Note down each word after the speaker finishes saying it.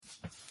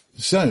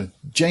So,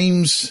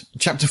 James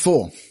chapter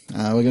 4.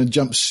 We're going to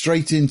jump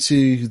straight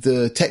into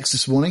the text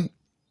this morning.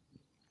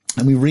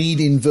 And we read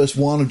in verse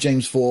 1 of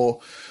James 4,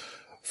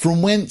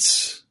 "From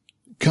whence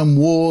come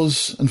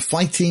wars and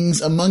fightings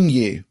among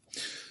you?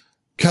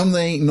 Come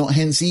they not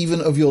hence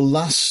even of your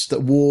lusts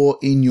that war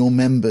in your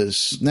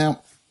members?"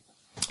 Now,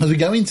 as we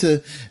go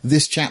into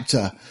this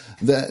chapter,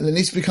 there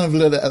needs to be kind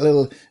of a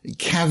little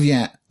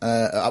caveat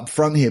up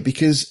front here,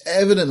 because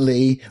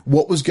evidently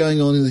what was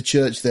going on in the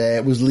church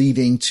there was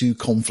leading to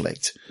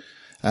conflict.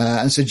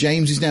 And so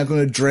James is now going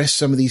to address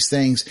some of these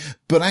things,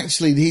 but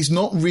actually he's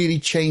not really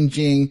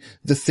changing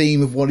the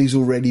theme of what he's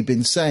already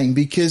been saying,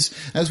 because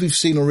as we've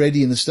seen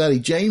already in the study,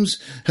 James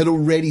had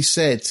already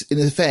said, in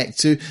effect,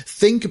 to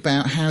think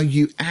about how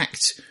you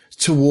act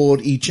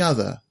toward each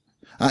other.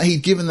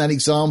 He'd given that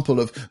example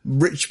of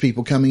rich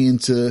people coming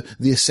into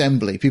the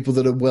assembly, people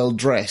that are well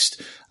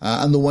dressed,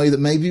 and the way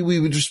that maybe we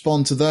would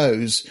respond to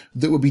those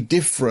that would be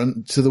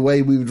different to the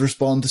way we would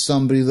respond to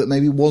somebody that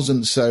maybe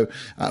wasn't so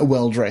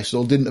well dressed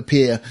or didn't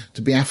appear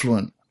to be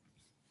affluent.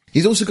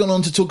 He's also gone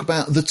on to talk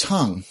about the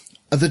tongue,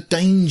 the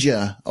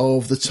danger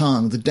of the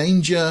tongue, the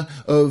danger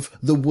of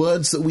the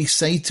words that we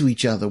say to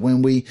each other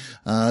when we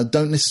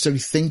don't necessarily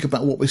think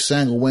about what we're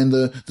saying, or when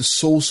the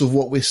source of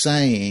what we're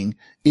saying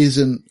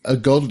isn't a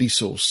godly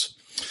source.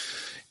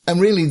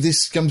 And really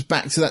this comes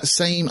back to that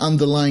same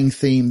underlying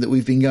theme that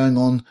we've been going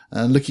on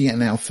and looking at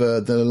now for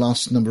the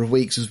last number of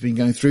weeks as we've been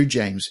going through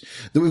James,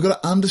 that we've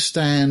got to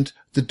understand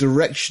the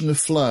direction of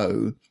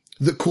flow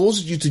that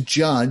causes you to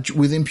judge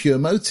with impure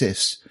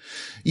motives.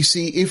 You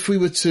see, if we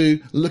were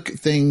to look at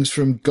things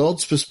from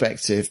God's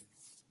perspective,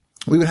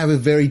 we would have a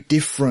very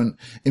different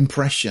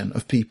impression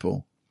of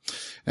people.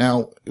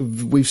 Now,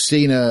 we've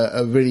seen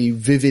a really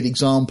vivid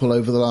example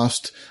over the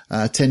last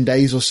 10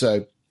 days or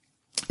so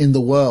in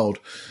the world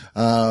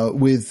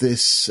with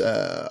this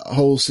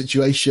whole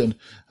situation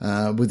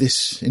with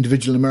this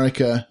individual in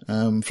America,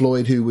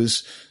 Floyd, who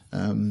was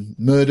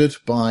murdered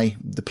by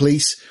the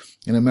police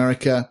in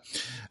America,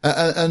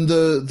 and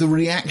the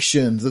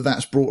reaction that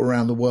that's brought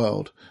around the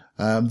world.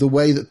 The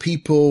way that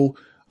people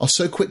are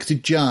so quick to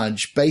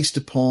judge based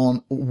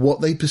upon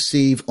what they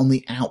perceive on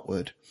the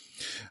outward.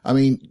 I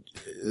mean,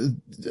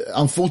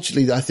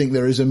 unfortunately, I think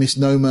there is a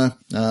misnomer,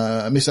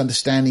 a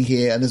misunderstanding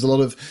here, and there's a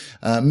lot of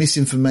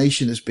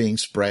misinformation that's being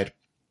spread.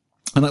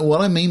 And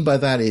what I mean by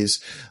that is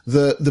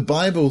the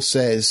Bible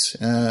says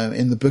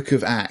in the book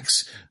of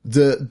Acts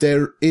that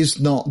there is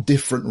not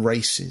different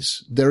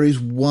races. There is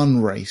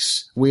one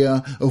race. We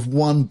are of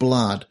one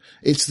blood.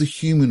 It's the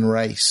human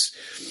race.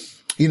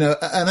 You know,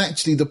 and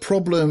actually the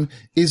problem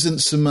isn't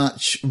so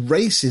much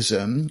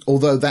racism,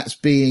 although that's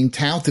being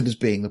touted as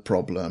being the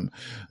problem.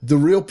 The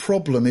real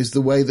problem is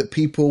the way that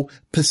people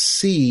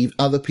perceive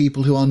other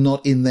people who are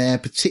not in their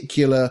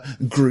particular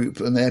group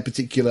and their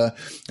particular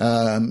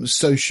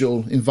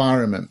social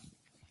environment.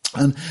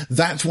 And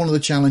that's one of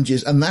the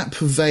challenges, and that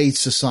pervades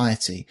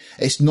society.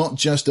 It's not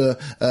just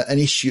an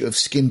issue of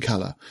skin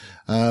color.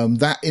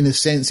 That in a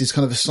sense is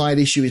kind of a side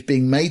issue. It's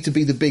being made to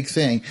be the big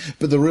thing.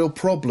 But the real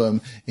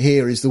problem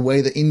here is the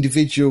way that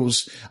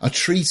individuals are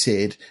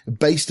treated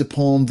based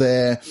upon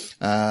their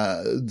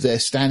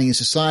standing in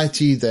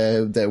society,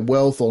 their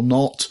wealth or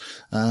not,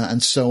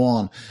 and so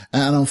on.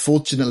 And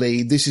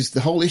unfortunately, this is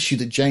the whole issue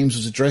that James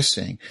was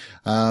addressing.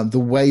 The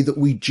way that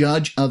we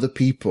judge other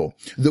people,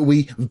 that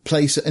we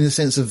place, in a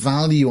sense, of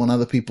value on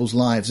other people's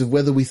lives, of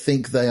whether we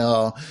think they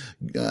are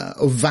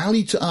of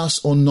value to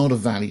us or not of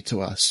value to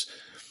us.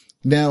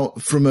 Now,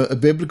 from a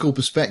biblical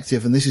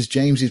perspective, and this is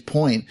James's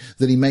point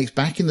that he makes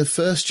back in the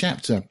first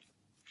chapter,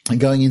 and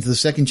going into the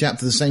second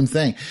chapter, the same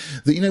thing,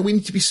 that, you know, we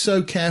need to be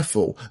so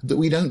careful that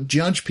we don't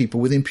judge people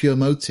with impure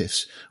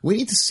motives. We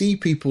need to see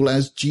people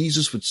as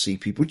Jesus would see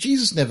people.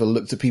 Jesus never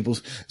looked at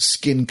people's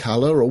skin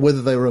color, or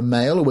whether they were a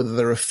male or whether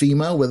they're a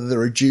female, whether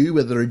they're a Jew,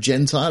 whether they're a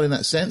Gentile in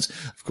that sense.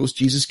 Of course,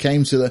 Jesus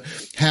came to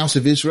the house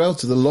of Israel,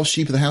 to the lost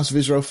sheep of the house of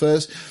Israel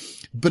first.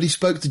 But he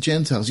spoke to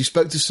Gentiles. He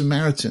spoke to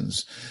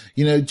Samaritans.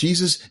 You know,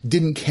 Jesus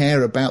didn't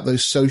care about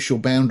those social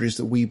boundaries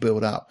that we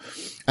build up.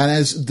 And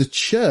as the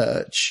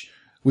church,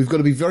 we've got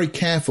to be very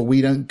careful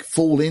we don't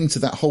fall into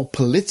that whole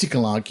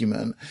political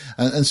argument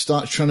and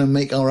start trying to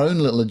make our own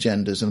little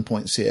agendas and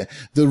points here.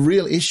 The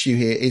real issue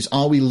here is,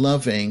 are we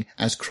loving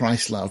as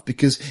Christ loved?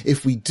 Because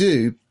if we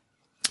do,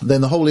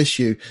 then the whole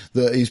issue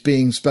that is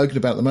being spoken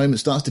about at the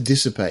moment starts to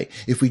dissipate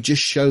if we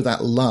just show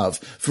that love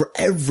for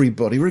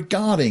everybody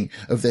regarding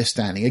of their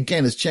standing.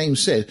 Again, as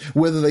James said,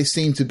 whether they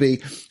seem to be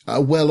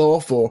well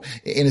off, or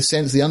in a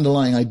sense the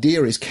underlying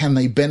idea is, can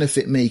they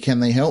benefit me,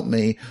 can they help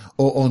me,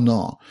 or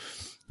not?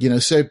 You know,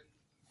 so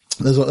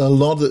there's a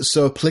lot that's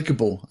so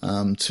applicable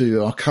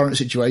to our current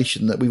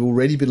situation that we've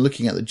already been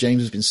looking at, that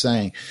James has been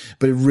saying,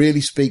 but it really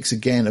speaks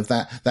again of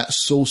that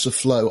source of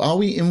flow. Are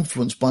we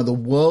influenced by the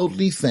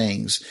worldly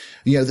things,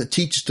 that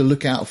teach us to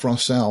look out for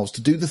ourselves,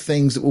 to do the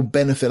things that will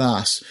benefit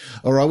us?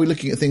 Or are we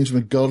looking at things from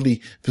a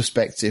godly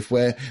perspective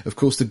where, of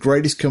course, the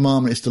greatest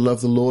commandment is to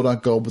love the Lord our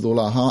God with all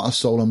our heart, our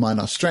soul, and mind,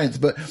 our strength.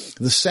 But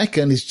the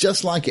second is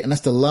just like it, and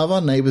that's to love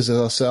our neighbors as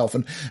ourselves.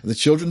 And the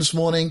children this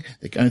morning,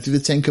 they're going through the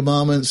 10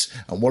 Commandments.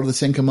 And what do the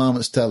 10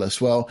 Commandments tell us?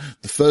 Well,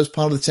 the first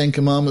part of the 10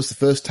 Commandments, the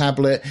first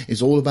tablet,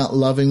 is all about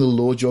loving the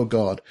Lord your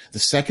God. The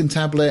second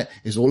tablet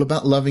is all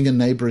about loving a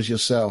neighbor as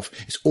yourself.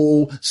 It's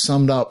all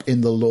summed up in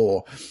the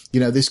law.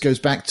 This goes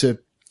back to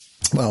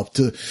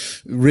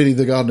really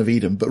the Garden of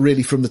Eden, but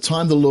really from the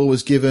time the law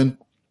was given,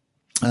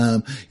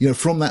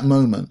 from that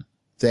moment,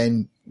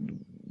 then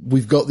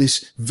we've got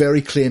this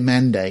very clear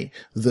mandate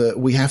that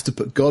we have to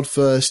put God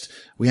first.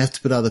 We have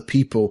to put other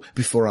people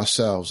before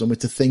ourselves, and we're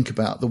to think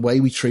about the way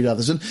we treat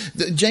others. And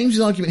James's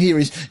argument here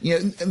is,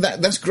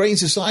 that's great in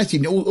society,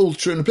 and all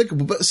true and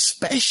applicable, but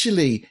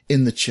especially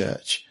in the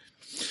church.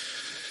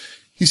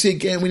 You see,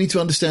 again, we need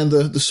to understand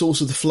the source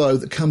of the flow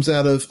that comes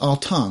out of our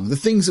tongue, the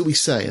things that we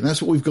say, and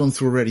that's what we've gone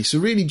through already. So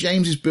really,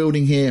 James is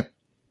building here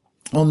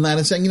on that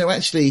and saying,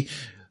 actually,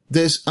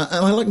 and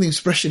I like the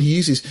expression he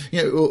uses,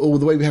 or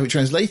the way we have it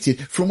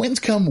translated, from whence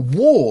come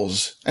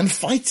wars and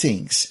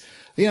fightings.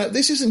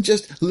 This isn't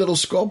just little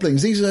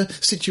squabblings. These are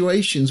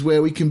situations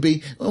where we can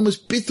be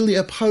almost bitterly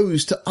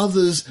opposed to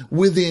others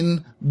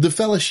within the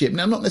fellowship.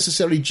 Now, not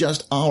necessarily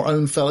just our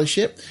own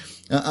fellowship.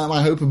 And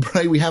I hope and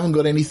pray we haven't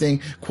got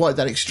anything quite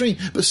that extreme.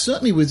 But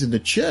certainly within the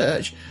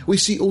church, we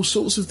see all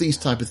sorts of these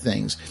type of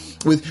things,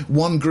 with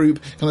one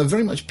group kind of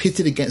very much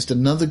pitted against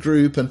another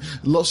group, and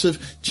lots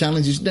of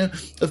challenges. Now,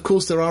 of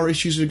course, there are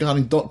issues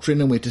regarding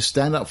doctrine, and we're to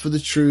stand up for the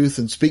truth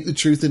and speak the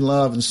truth in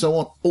love and so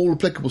on, all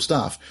applicable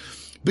stuff.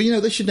 But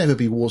there should never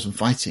be wars and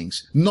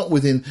fightings, not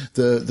within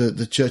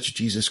the Church of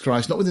Jesus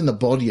Christ, not within the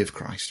body of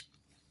Christ.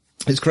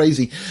 It's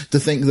crazy to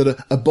think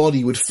that a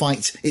body would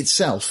fight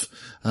itself.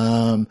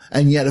 And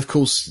yet, of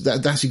course,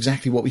 that's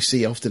exactly what we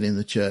see often in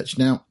the church.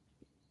 Now,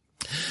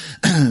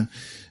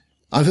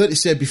 I've heard it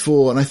said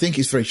before, and I think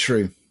it's very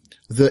true,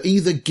 that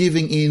either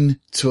giving in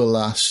to a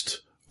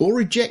lust or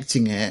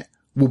rejecting it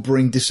will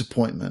bring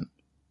disappointment.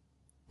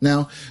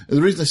 Now,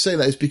 the reason I say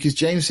that is because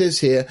James says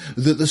here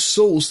that the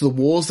source, the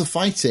wars, the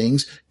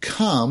fightings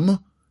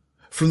come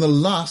from the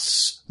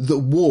lusts that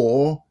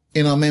war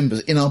in our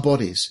members, in our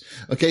bodies.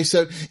 Okay,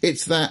 so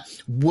it's that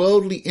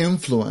worldly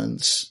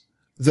influence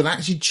that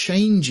actually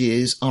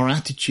changes our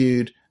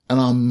attitude and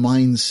our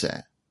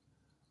mindset.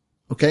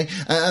 Okay,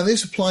 and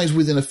this applies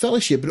within a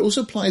fellowship, but it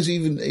also applies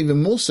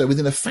even more so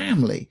within a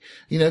family.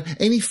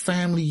 Any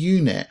family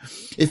unit.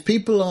 If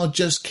people are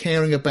just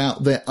caring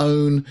about their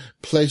own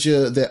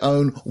pleasure, their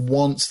own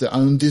wants, their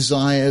own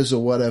desires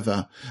or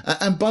whatever.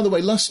 And by the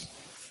way, lust,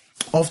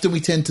 often we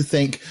tend to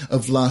think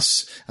of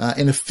lust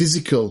in a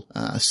physical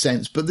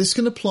sense, but this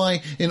can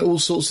apply in all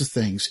sorts of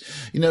things.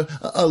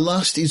 A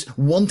lust is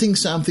wanting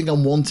something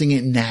and wanting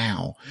it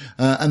now.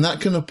 And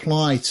that can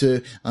apply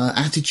to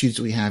attitudes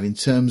we have in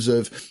terms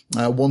of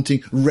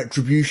wanting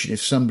retribution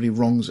if somebody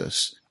wrongs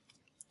us.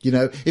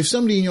 If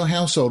somebody in your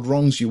household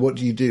wrongs you, what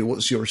do you do?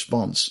 What's your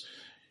response?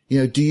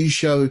 Do you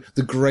show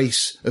the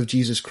grace of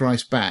Jesus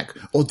Christ back,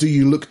 or do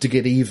you look to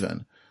get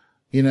even?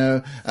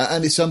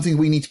 And it's something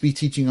we need to be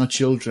teaching our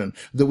children,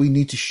 that we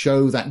need to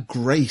show that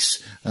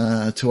grace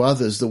to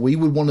others that we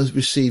would want to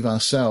receive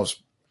ourselves.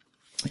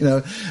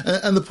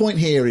 And the point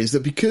here is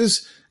that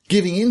because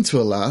giving into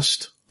a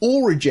lust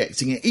or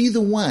rejecting it,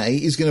 either way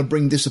is going to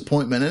bring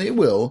disappointment, and it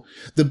will,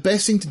 the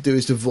best thing to do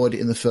is to avoid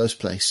it in the first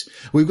place.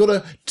 We've got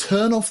to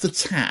turn off the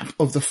tap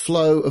of the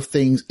flow of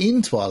things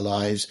into our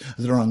lives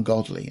that are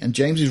ungodly. And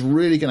James is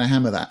really going to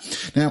hammer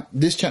that. Now,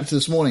 this chapter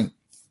this morning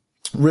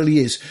really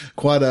is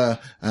quite a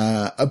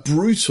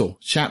brutal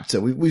chapter.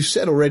 We've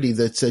said already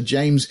that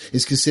James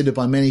is considered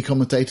by many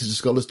commentators and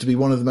scholars to be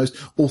one of the most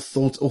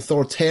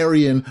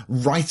authoritarian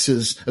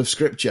writers of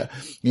Scripture.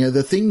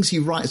 The things he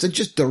writes are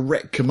just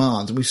direct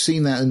commands, and we've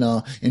seen that in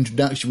our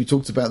introduction. We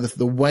talked about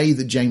the way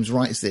that James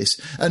writes this,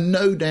 and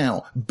no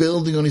doubt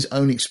building on his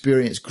own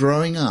experience,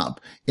 growing up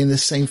in the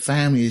same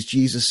family as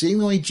Jesus, seeing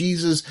the way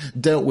Jesus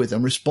dealt with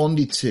and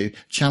responded to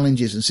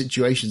challenges and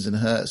situations and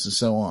hurts and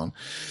so on.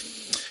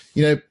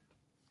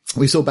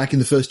 We saw back in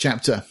the first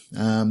chapter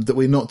that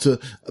we're not to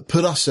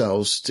put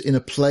ourselves in a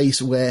place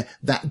where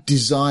that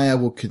desire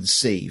will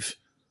conceive.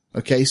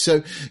 Okay,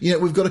 so,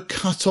 we've got to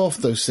cut off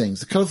those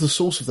things, cut off the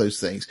source of those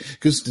things,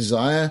 because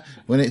desire,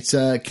 when it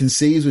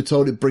conceives, we're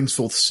told it brings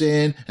forth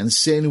sin, and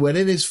sin, when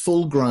it is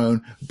full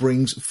grown,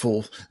 brings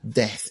forth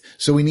death.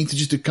 So we need to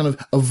just to kind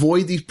of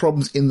avoid these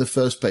problems in the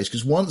first place,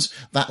 because once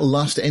that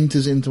lust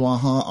enters into our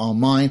heart, our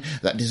mind,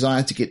 that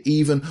desire to get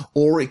even,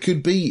 or it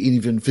could be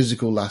even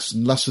physical lust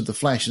and lust of the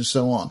flesh and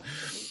so on,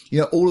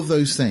 all of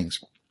those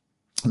things,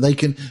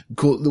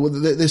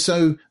 they're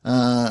so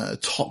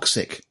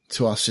toxic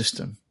to our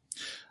system.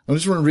 I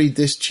just want to read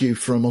this to you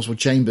from Oswald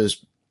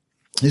Chambers.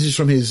 This is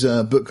from his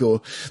book,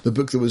 or the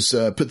book that was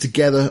put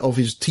together of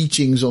his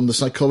teachings on the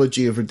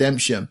psychology of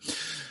redemption.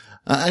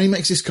 And he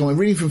makes this comment,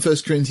 reading from 1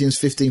 Corinthians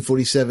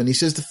 15:47. He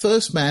says, the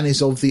first man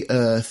is of the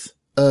earth,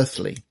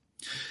 earthly.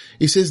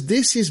 He says,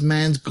 this is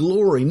man's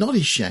glory, not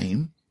his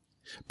shame,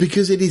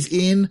 because it is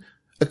in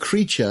a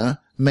creature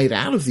made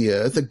out of the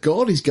earth that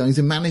God is going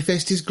to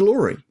manifest his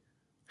glory.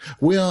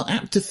 We are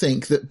apt to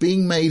think that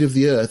being made of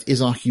the earth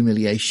is our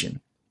humiliation,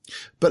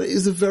 but it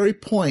is the very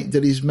point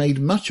that is made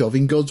much of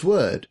in God's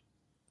word.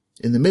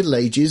 In the Middle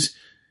Ages,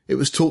 it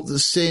was taught that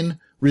sin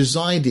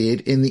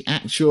resided in the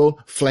actual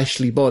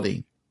fleshly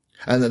body,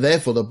 and that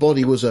therefore the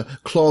body was a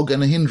clog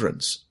and a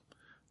hindrance.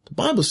 The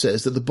Bible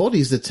says that the body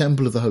is the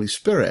temple of the Holy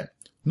Spirit,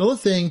 not a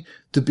thing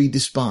to be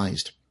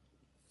despised.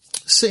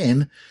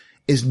 Sin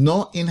is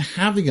not in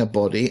having a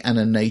body and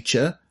a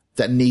nature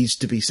that needs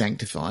to be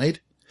sanctified.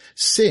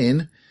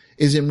 Sin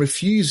is in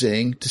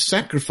refusing to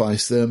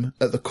sacrifice them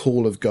at the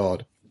call of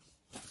God.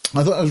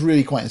 I thought that was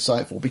really quite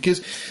insightful,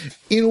 because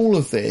in all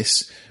of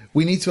this,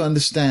 we need to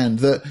understand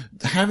that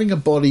having a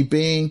body,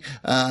 being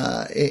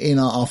in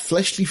our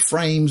fleshly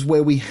frames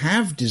where we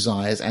have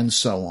desires and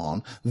so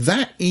on,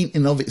 that in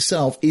and of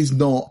itself is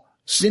not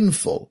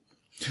sinful.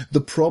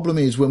 The problem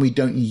is when we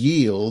don't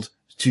yield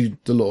to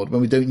the Lord, when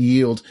we don't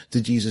yield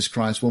to Jesus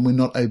Christ, when we're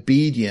not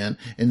obedient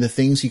in the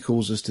things he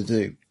calls us to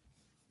do.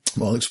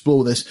 Well, I'll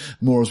explore this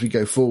more as we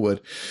go forward.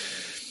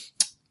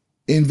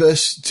 In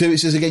verse 2, it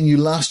says again, you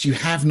lust, you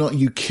have not,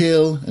 you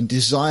kill and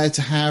desire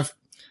to have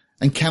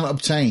and cannot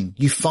obtain.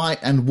 You fight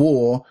and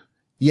war,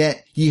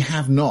 yet ye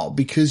have not,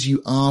 because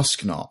you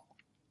ask not.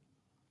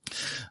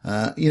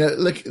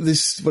 Look at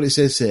this, what it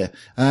says here.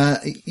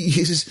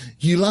 It says,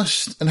 you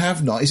lust and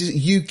have not. It says,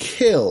 you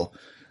kill.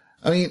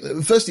 I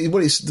mean, firstly,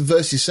 the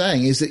verse is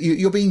saying is that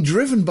you're being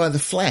driven by the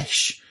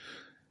flesh.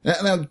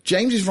 Now,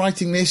 James is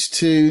writing this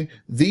to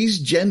these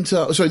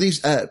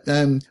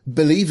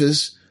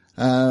believers,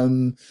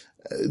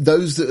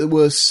 those that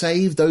were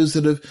saved, those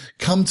that have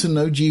come to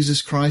know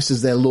Jesus Christ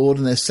as their Lord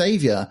and their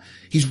Savior.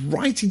 He's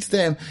writing to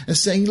them and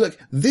saying, look,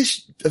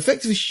 this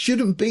effectively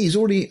shouldn't be. He's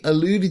already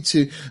alluded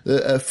to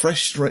a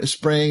fresh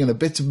spring and a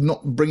bit of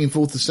not bringing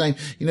forth the same.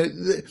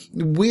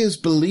 We as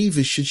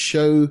believers should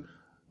show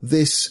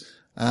this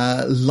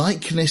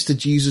likeness to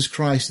Jesus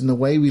Christ in the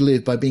way we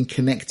live by being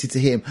connected to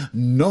him,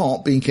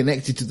 not being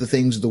connected to the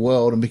things of the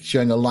world and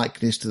showing a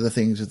likeness to the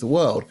things of the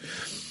world.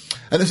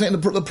 And they're saying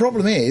the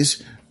problem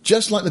is,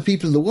 just like the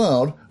people of the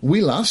world, we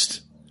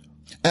lust,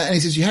 and he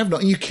says you have not,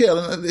 and you kill,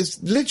 and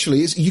it's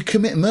literally you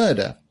commit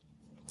murder.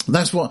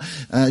 That's what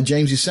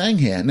James is saying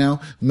here.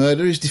 Now,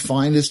 murder is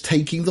defined as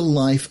taking the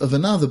life of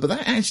another, but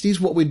that actually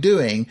is what we're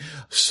doing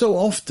so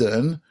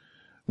often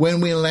when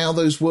we allow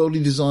those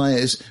worldly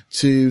desires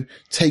to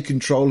take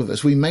control of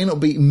us. We may not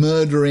be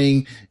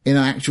murdering in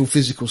an actual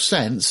physical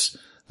sense,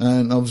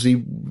 and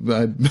obviously,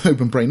 I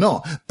hope and pray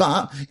not,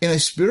 but in a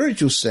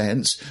spiritual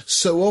sense,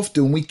 so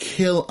often we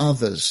kill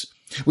others.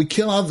 We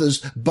kill others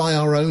by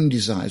our own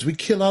desires. We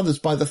kill others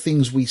by the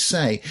things we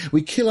say.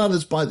 We kill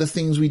others by the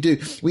things we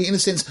do. We, in a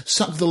sense,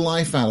 suck the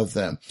life out of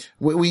them.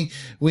 We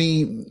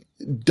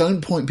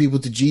don't point people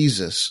to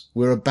Jesus.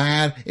 We're a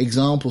bad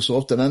example so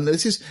often. And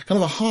this is kind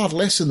of a hard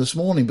lesson this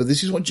morning, but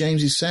this is what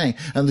James is saying.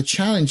 And the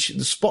challenge,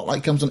 the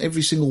spotlight comes on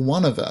every single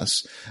one of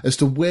us as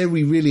to where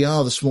we really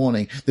are this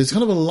morning. There's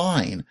kind of a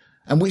line.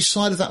 And which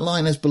side of that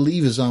line as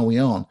believers are we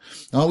on?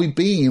 Are we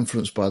being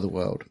influenced by the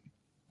world?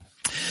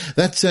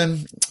 That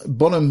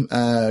bottom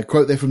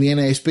quote there from the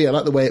NASB, I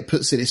like the way it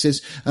puts it. It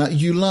says,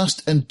 you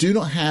lust and do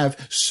not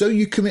have, so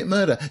you commit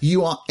murder.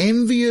 You are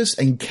envious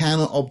and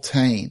cannot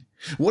obtain.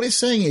 What it's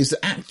saying is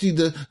that actually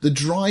the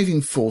driving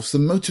force, the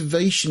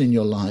motivation in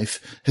your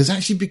life has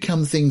actually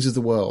become things of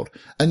the world.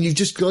 And you've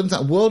just got into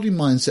that worldly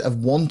mindset of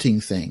wanting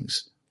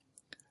things.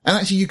 And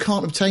actually you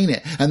can't obtain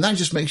it. And that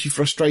just makes you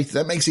frustrated.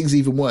 That makes things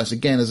even worse.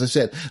 Again, as I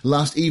said,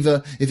 lust,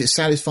 either if it's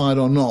satisfied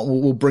or not,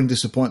 will bring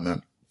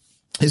disappointment.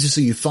 This is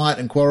so you fight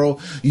and quarrel.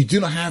 You do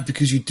not have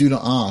because you do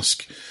not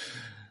ask.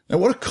 Now,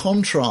 what a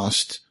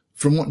contrast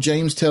from what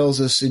James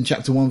tells us in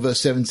chapter 1,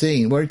 verse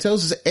 17, where he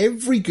tells us that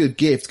every good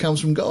gift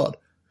comes from God.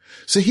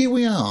 So here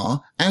we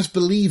are as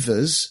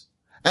believers.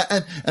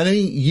 And I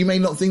mean, you may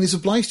not think this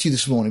applies to you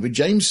this morning, but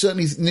James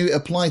certainly knew it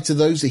applied to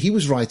those that he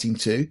was writing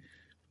to.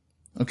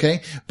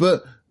 Okay.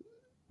 But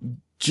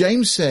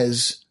James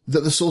says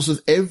that the source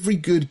of every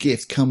good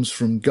gift comes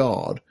from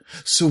God.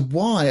 So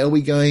why are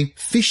we going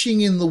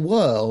fishing in the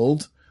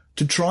world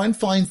to try and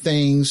find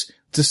things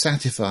to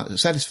satisfy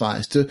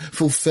us, to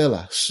fulfill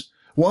us?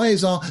 Why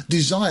is our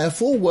desire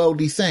for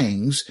worldly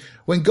things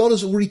when God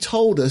has already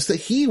told us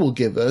that he will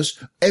give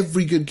us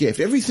every good gift,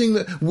 everything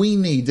that we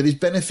need that is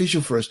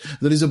beneficial for us,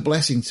 that is a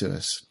blessing to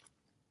us?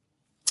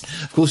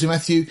 Of course, in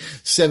Matthew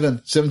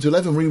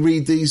 7:7-11, we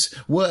read these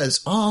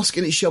words, ask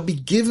and it shall be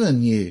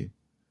given you.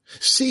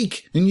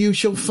 Seek and you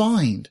shall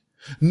find.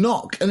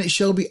 Knock and it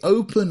shall be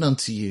opened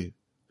unto you.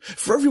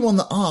 For everyone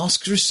that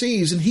asks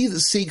receives, and he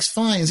that seeks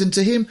finds, and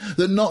to him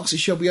that knocks it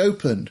shall be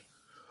opened.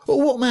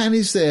 Or what man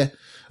is there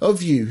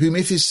of you whom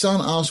if his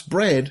son asks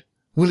bread,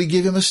 will he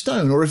give him a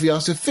stone? Or if he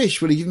asks a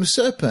fish, will he give him a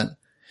serpent?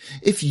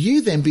 If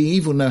you then, being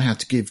evil, know how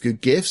to give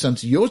good gifts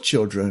unto your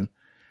children,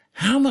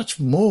 how much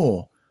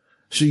more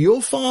shall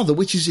your Father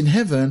which is in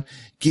heaven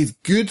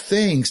give good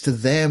things to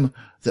them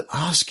that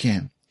ask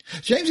him?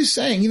 James is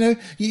saying,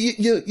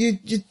 you're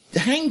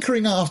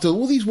hankering after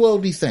all these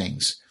worldly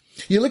things.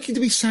 You're looking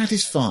to be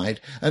satisfied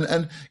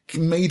and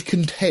made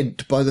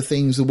content by the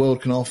things the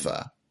world can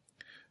offer.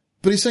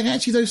 But he's saying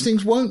actually those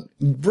things won't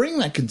bring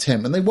that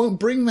contentment. They won't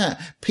bring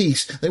that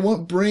peace. They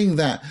won't bring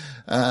that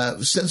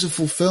sense of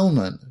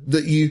fulfillment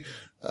that you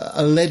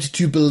are led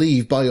to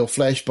believe by your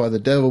flesh, by the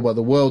devil, by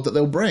the world that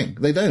they'll bring.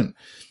 They don't.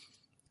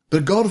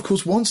 But God, of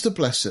course, wants to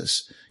bless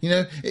us.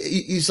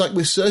 It's like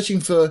we're searching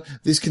for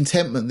this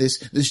contentment,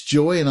 this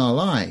joy in our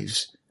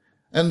lives.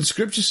 And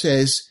Scripture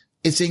says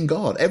it's in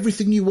God.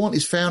 Everything you want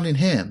is found in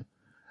him.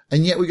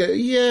 And yet we go,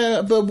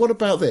 yeah, but what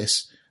about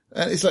this?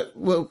 And it's like,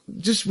 well,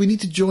 we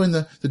need to join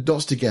the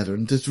dots together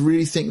and just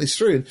really think this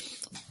through.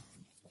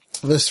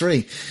 Verse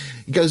 3,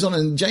 he goes on,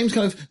 and James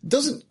kind of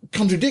doesn't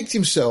contradict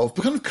himself,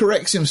 but kind of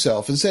corrects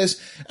himself and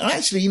says,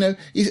 actually,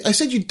 I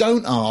said you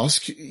don't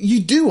ask, you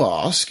do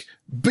ask,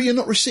 but you're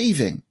not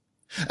receiving.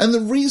 And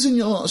the reason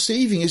you're not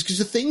receiving is because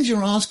the things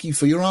you're asking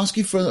for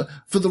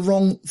the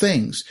wrong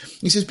things.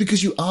 He says,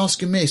 because you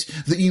ask amiss,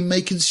 that you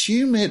may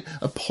consume it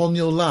upon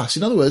your lust.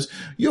 In other words,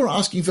 you're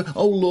asking for,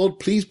 oh Lord,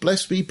 please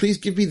bless me, please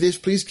give me this,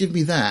 please give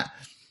me that.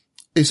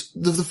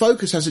 The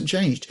focus hasn't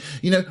changed.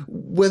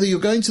 Whether you're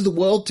going to the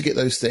world to get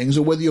those things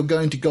or whether you're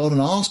going to God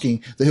and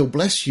asking that he'll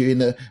bless you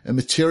in a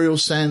material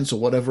sense or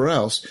whatever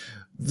else,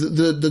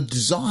 the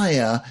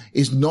desire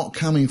is not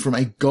coming from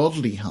a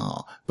godly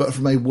heart, but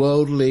from a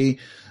worldly,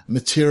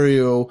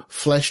 material,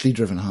 fleshly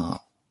driven heart.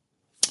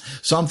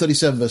 Psalm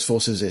 37 verse 4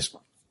 says this,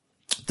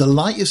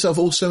 delight yourself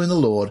also in the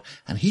Lord,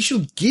 and he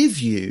shall give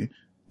you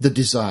the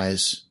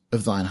desires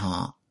of thine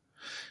heart.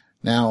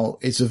 Now,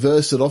 it's a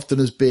verse that often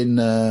has been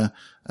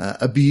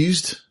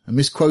abused,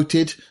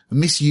 misquoted,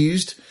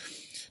 misused.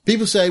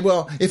 People say,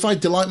 well, if I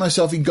delight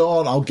myself in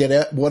God, I'll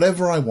get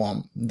whatever I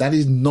want. That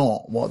is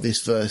not what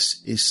this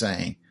verse is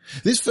saying.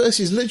 This verse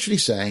is literally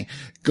saying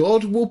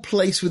God will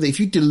place within, if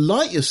you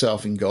delight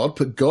yourself in God,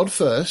 put God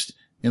first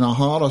in our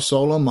heart, our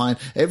soul, our mind,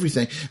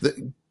 everything,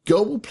 that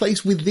God will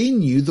place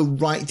within you the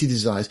right to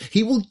desires.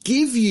 He will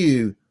give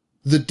you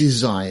the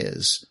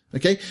desires,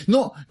 okay?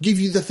 Not give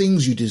you the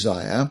things you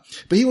desire,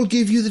 but he will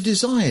give you the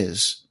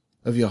desires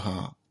of your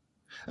heart.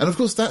 And of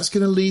course, that's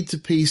going to lead to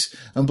peace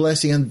and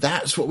blessing, and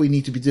that's what we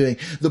need to be doing.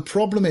 The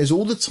problem is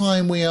all the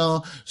time we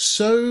are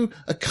so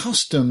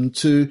accustomed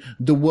to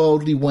the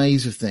worldly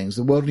ways of things,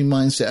 the worldly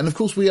mindset. And of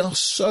course, we are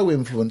so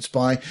influenced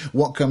by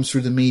what comes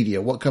through the media,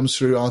 what comes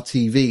through our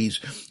TVs,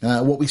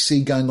 what we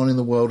see going on in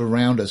the world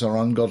around us, our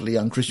ungodly,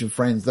 unchristian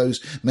friends, those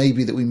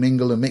maybe that we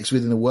mingle and mix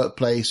with in the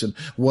workplace and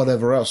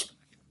whatever else.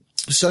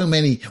 So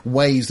many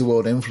ways the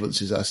world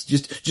influences us.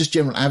 Just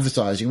general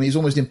advertising. I mean, it's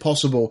almost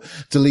impossible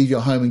to leave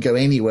your home and go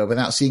anywhere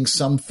without seeing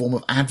some form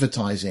of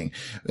advertising.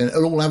 And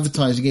all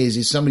advertising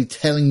is somebody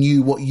telling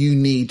you what you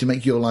need to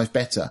make your life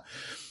better.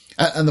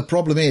 And the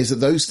problem is that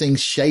those things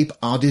shape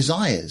our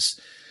desires.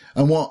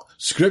 And what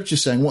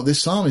Scripture's saying, what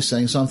this psalm is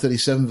saying, Psalm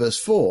 37 verse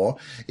 4,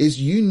 is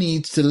you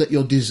need to let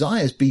your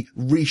desires be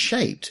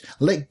reshaped.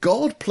 Let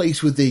God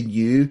place within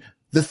you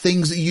the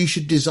things that you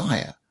should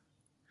desire.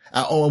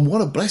 And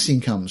what a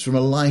blessing comes from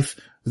a life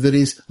that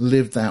is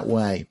lived that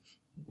way.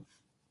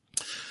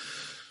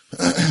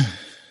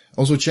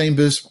 Oswald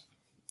Chambers,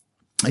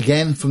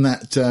 again from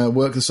that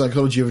work, The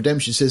Psychology of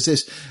Redemption, says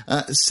this,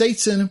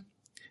 Satan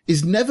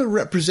is never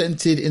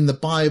represented in the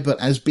Bible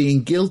as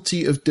being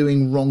guilty of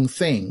doing wrong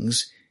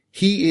things.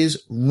 He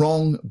is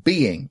wrong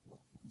being.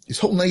 His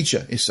whole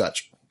nature is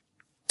such.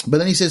 But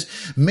then he says,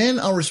 men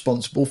are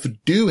responsible for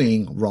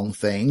doing wrong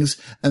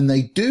things, and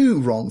they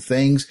do wrong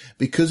things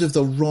because of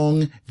the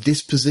wrong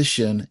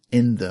disposition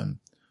in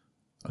them.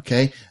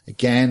 Okay.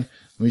 Again,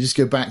 let me just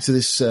go back to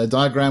this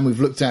diagram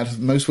we've looked at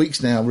most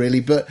weeks now,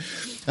 really, but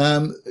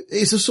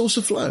it's a source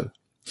of flow.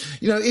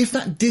 If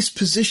that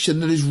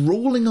disposition that is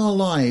ruling our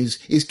lives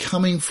is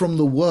coming from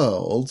the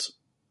world,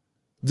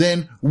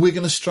 then we're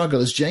going to struggle.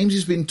 As James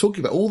has been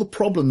talking about, all the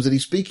problems that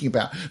he's speaking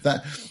about,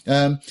 that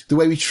the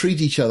way we treat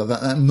each other,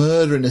 that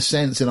murder in a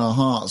sense in our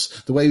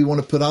hearts, the way we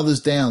want to put others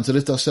down to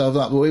lift ourselves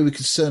up, the way we're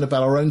concerned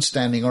about our own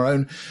standing, our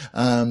own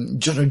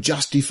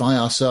justify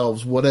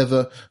ourselves,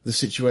 whatever the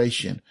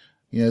situation.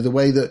 The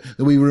way that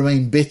we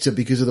remain bitter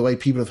because of the way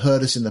people have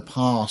hurt us in the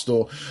past,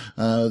 or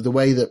the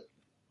way that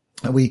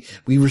we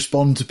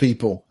respond to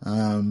people,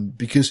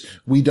 because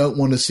we don't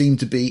want to seem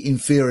to be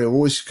inferior. We're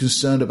always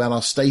concerned about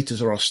our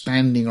status or our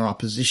standing or our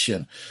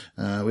position.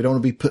 We don't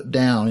want to be put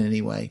down in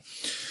any way.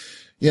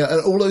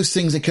 And all those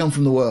things that come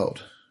from the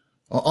world.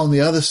 On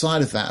the other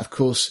side of that, of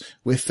course,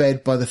 we're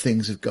fed by the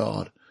things of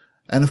God.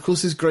 And of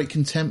course, there's great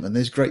contentment.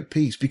 There's great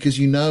peace because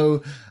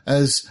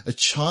as a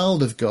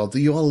child of God, that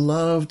you are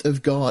loved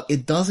of God.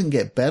 It doesn't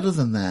get better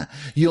than that.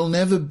 You'll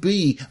never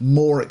be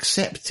more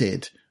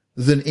accepted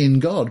than in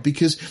God,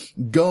 because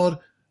God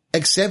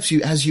accepts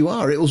you as you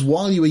are. It was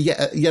while you were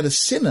yet a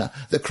sinner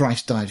that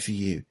Christ died for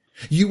you.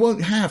 You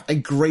won't have a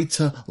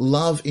greater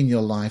love in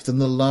your life than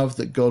the love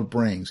that God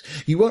brings.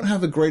 You won't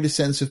have a greater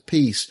sense of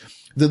peace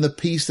than the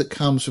peace that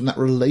comes from that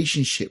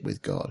relationship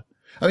with God.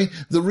 I mean,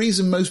 the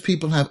reason most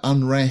people have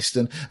unrest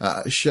and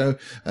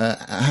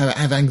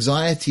have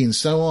anxiety and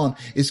so on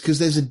is because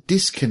there's a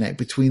disconnect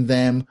between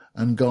them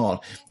and God.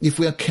 If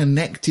we are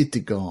connected to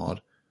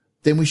God,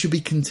 then we should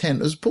be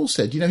content. As Paul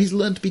said, he's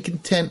learned to be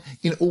content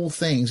in all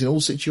things, in all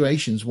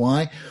situations.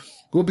 Why?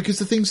 Well, because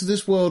the things of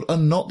this world are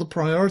not the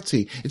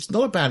priority. It's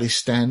not about his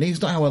standing.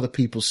 It's not how other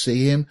people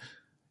see him.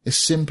 It's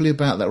simply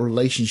about that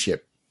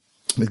relationship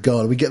with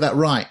God. We get that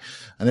right,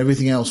 and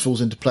everything else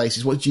falls into place.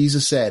 It's what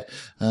Jesus said,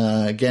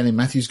 again in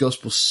Matthew's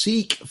Gospel: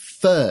 seek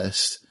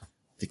first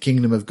the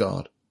kingdom of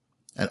God,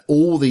 and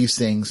all these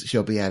things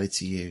shall be added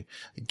to you.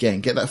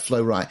 Again, get that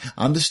flow right.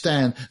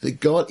 Understand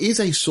that God is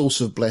a source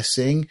of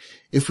blessing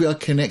if we are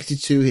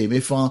connected to him.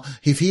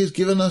 If he has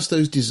given us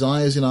those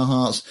desires in our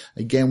hearts,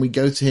 again, we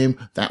go to him,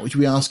 that which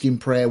we ask in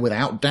prayer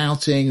without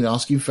doubting and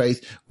asking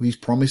faith. He's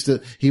promised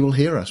that he will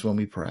hear us when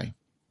we pray.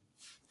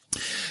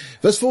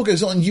 Verse 4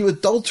 goes on, you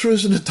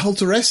adulterers and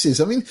adulteresses.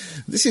 I mean,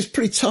 this is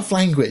pretty tough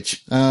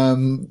language,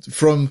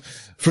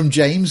 from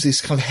James,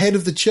 this kind of head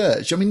of the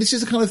church. I mean, this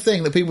is the kind of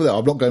thing that people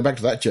I'm not going back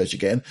to that church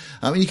again.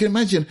 I mean, you can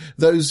imagine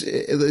those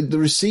that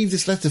received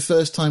this letter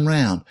first time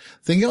round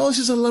thinking, oh, this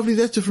is a lovely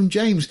letter from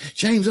James.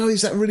 James, oh,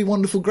 is that really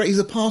wonderful? Great. He's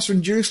a pastor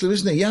in Jerusalem,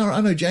 isn't he? Yeah,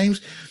 I know James.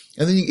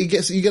 And then you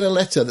get a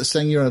letter that's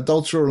saying you're an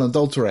adulterer or an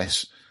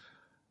adulteress,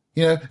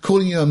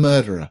 calling you a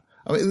murderer.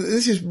 I mean,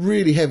 this is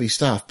really heavy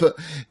stuff, but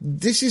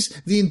this is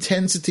the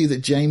intensity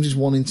that James is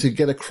wanting to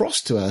get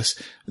across to us.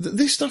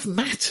 This stuff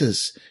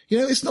matters.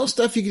 It's not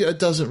stuff it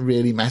doesn't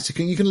really matter.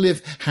 You can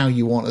live how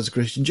you want as a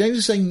Christian. James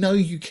is saying, no,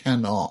 you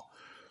cannot.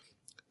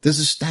 There's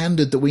a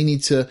standard that we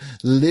need to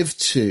live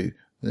to.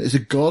 It's a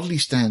godly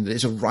standard.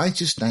 It's a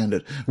righteous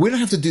standard. We don't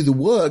have to do the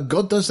work.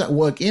 God does that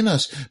work in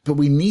us, but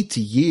we need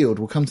to yield.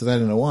 We'll come to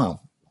that in a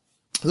while.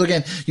 So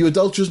again, you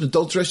adulterers and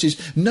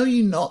adulteresses, know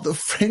ye not that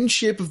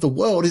friendship of the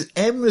world is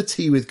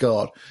enmity with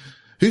God?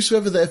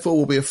 Whosoever therefore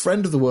will be a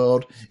friend of the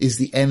world is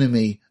the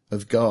enemy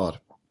of God.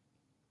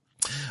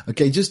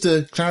 Okay, just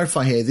to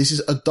clarify here, this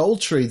is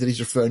adultery that he's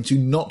referring to,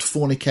 not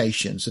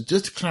fornication. So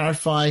just to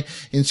clarify,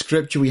 in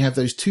scripture we have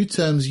those two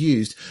terms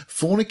used.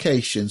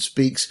 Fornication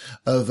speaks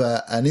of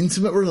an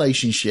intimate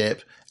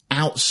relationship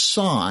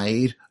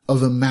outside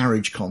of a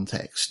marriage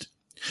context.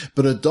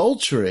 But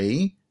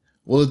adultery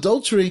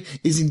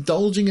is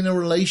indulging in a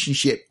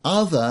relationship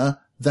other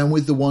than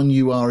with the one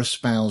you are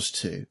espoused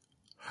to.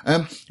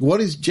 What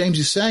James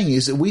is saying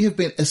is that we have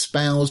been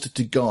espoused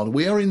to God.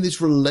 We are in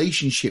this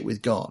relationship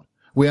with God.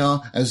 We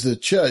are, as the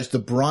church, the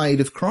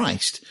bride of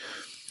Christ.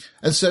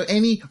 And so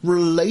any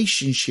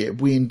relationship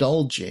we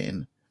indulge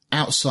in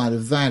outside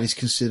of that is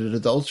considered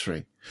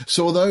adultery.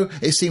 So although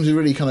it seems a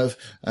really kind of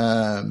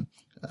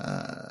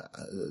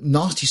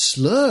nasty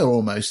slur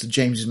almost that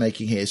James is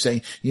making here,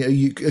 saying,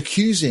 you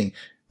accusing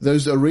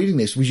those that are reading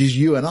this, which is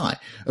you and I,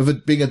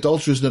 of being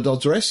adulterers and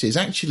adulteresses.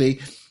 Actually,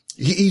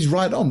 he's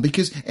right on,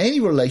 because any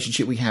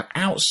relationship we have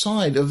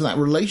outside of that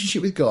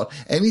relationship with God,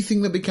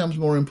 anything that becomes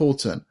more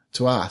important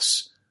to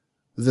us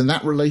than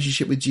that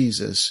relationship with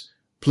Jesus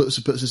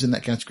puts us in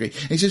that category.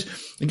 And he says,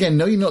 again,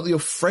 know ye not that your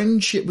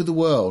friendship with the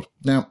world.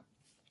 Now,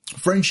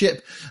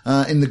 friendship,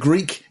 in the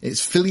Greek, it's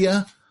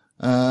philia.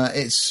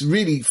 It's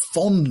really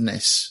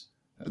fondness.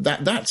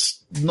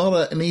 That's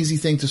not an easy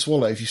thing to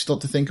swallow if you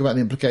start to think about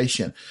the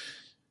implication.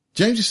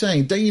 James is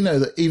saying, don't you know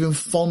that even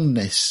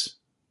fondness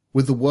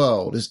with the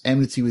world is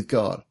enmity with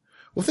God?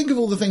 Well, think of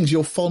all the things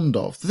you're fond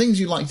of, the things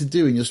you like to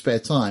do in your spare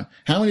time.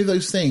 How many of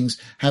those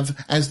things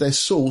have as their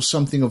source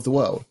something of the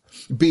world?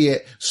 Be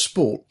it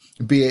sport,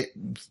 be it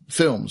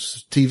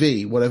films,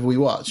 TV, whatever we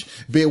watch,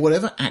 be it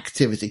whatever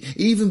activity,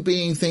 even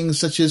being things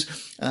such as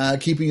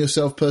keeping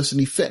yourself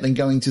personally fit and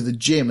going to the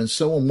gym and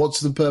so on.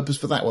 What's the purpose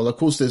for that? Well, of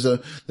course, there's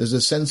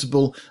a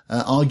sensible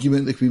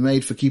argument that can be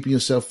made for keeping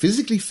yourself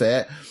physically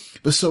fit.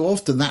 But so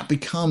often that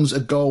becomes a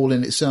goal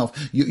in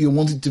itself. You're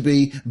wanting to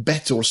be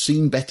better or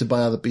seen better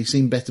by other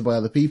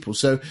people.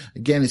 So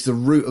again, it's the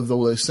root of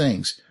all those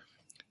things.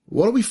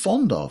 What are we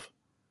fond of?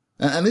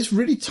 And this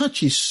really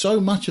touches so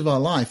much of our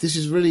life. This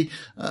is really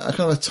a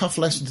kind of a tough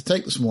lesson to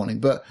take this morning,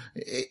 but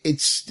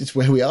it's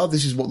where we are.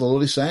 This is what the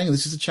Lord is saying.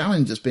 This is the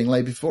challenge that's being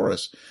laid before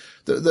us.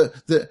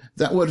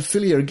 That word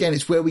philia, again,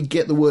 it's where we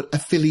get the word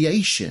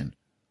affiliation.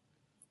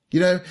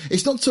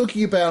 It's not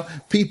talking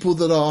about people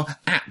that are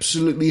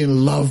absolutely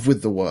in love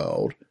with the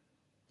world.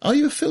 Are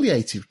you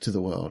affiliated to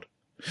the world?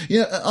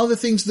 Are there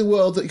things in the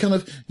world that kind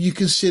of you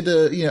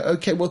consider,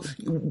 okay, well,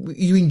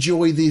 you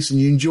enjoy this and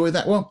you enjoy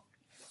that? Well,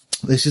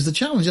 this is the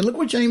challenge. And look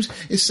what James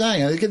is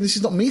saying. And again, this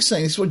is not me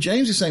saying, this is what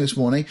James is saying this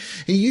morning.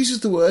 He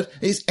uses the word,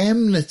 it's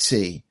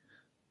enmity.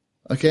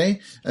 Okay?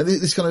 And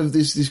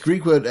this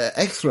Greek word,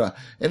 echthra,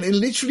 and it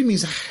literally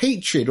means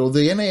hatred, or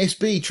the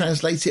NASB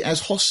translates it as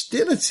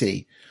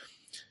hostility.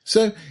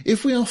 So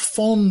if we are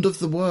fond of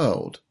the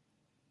world,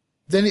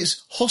 then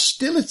it's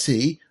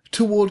hostility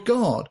toward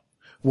God.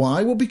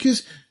 Why? Well,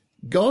 because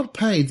God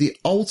paid the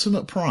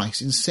ultimate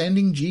price in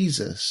sending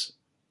Jesus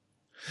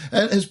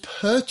and has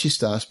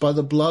purchased us by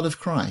the blood of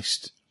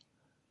Christ.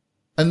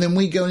 And then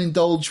we go and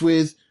indulge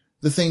with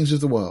the things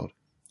of the world.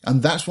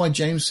 And that's why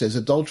James says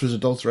adulterers,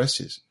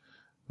 adulteresses.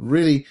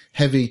 Really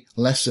heavy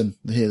lesson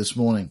here this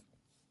morning.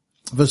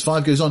 Verse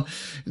 5 goes on,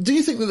 do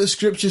you think that the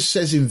scripture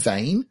says in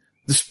vain,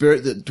 the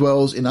spirit that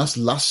dwells in us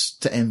lusts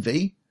to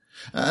envy?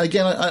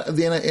 Again,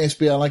 the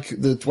NASB, I like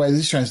the way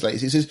this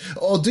translates. It says,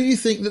 or do you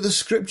think that the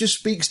scripture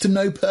speaks to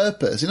no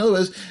purpose? In other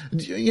words,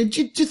 do you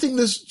think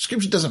the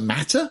scripture doesn't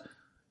matter?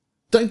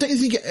 Don't you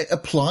think it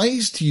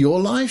applies to your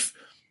life?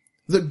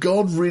 That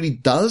God really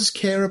does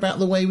care about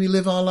the way we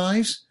live our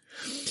lives?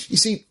 You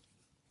see,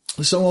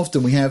 so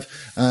often we have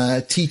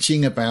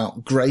teaching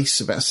about grace,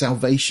 about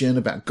salvation,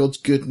 about God's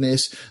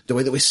goodness, the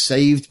way that we're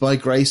saved by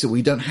grace, that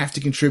we don't have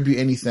to contribute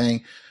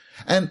anything.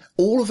 And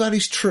all of that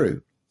is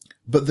true.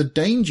 But the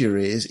danger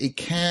is it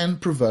can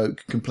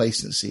provoke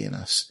complacency in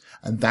us.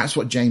 And that's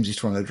what James is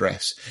trying to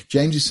address.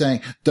 James is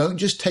saying, don't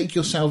just take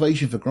your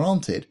salvation for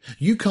granted.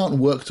 You can't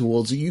work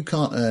towards it. You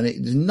can't earn it.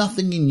 There's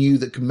nothing in you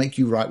that can make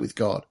you right with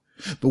God.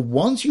 But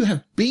once you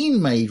have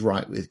been made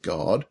right with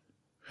God,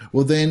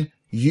 well then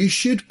you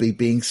should be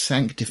being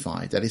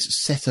sanctified. That is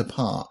set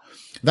apart.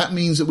 That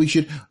means that we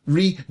should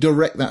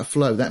redirect that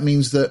flow. That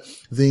means that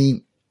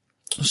the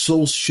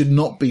source should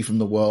not be from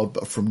the world,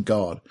 but from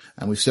God.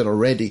 And we've said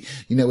already,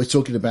 we're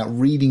talking about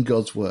reading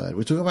God's word.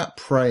 We're talking about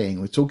praying.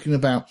 We're talking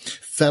about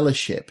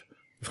fellowship.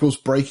 Of course,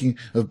 breaking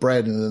of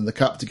bread and then the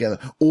cup together.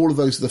 All of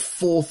those are the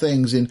four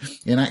things in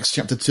Acts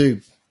chapter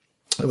 2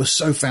 that were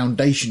so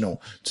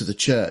foundational to the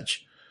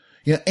church.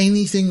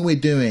 Anything we're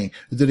doing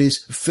that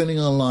is filling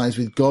our lives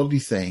with godly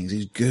things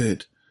is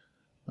good.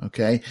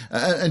 Okay.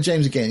 And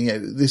James,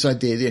 again, this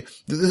idea,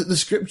 the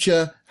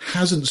scripture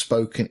hasn't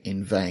spoken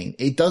in vain.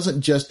 It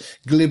doesn't just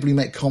glibly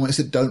make comments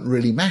that don't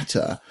really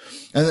matter.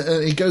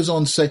 And he goes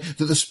on to say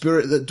that the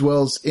spirit that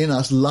dwells in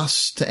us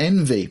lusts to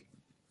envy.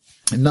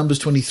 In Numbers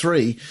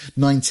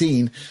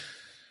 23:19,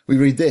 we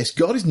read this,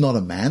 God is not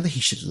a man that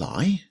he should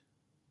lie,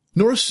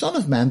 nor a son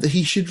of man that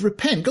he should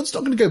repent. God's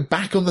not going to go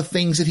back on the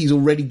things that he's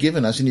already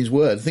given us in his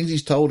word, the things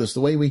he's told us, the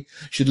way we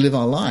should live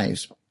our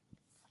lives.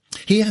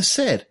 He has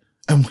said,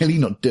 and will he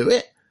not do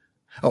it?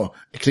 Oh,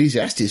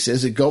 Ecclesiastes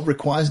says that God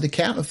requires an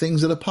account of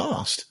things that are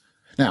past.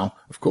 Now,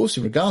 of course,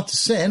 in regard to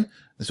sin,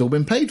 it's all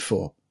been paid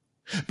for.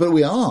 But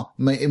we are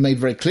made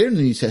very clear in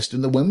the New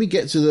Testament that when we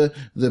get to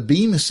the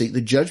bema seat,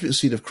 the judgment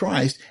seat of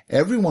Christ,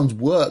 everyone's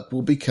work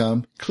will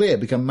become clear,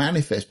 become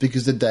manifest,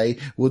 because the day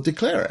will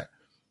declare it.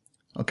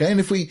 Okay, and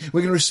if we're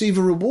going to receive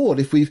a reward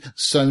if we've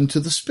sown to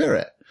the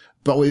Spirit.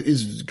 But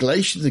is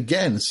Galatians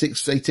again,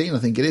 6:18, I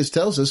think it is,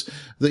 tells us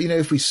that,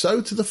 if we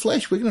sow to the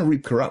flesh, we're going to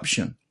reap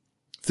corruption.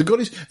 So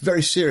God is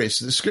very serious.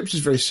 The scripture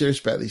is very serious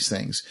about these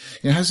things.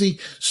 Has he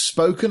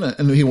spoken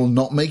and he will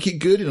not make it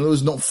good? In other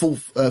words, not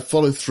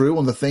follow through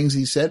on the things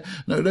he said?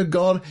 No,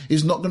 God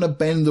is not going to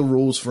bend the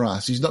rules for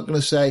us. He's not going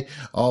to say,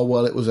 oh,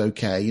 well, it was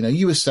okay.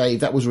 You were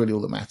saved. That was really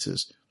all that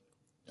matters.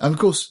 And of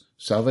course,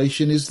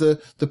 salvation is the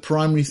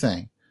primary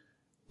thing.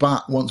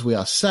 But once we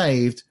are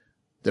saved,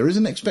 there is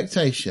an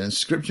expectation, and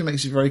scripture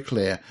makes it very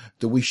clear,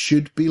 that we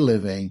should be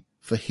living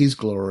for his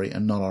glory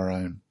and not our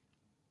own.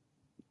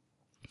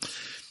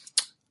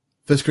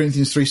 1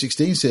 Corinthians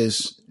 3:16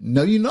 says,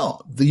 know you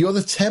not that you are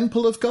the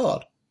temple of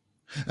God,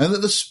 and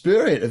that the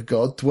Spirit of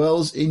God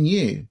dwells in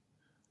you.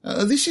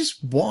 This is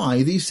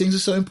why these things are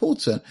so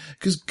important,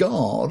 because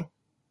God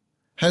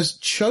has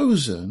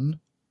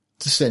chosen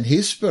to send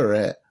his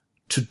Spirit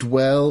to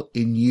dwell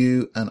in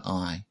you and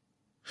I.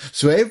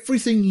 So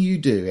everything you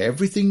do,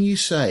 everything you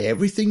say,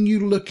 everything you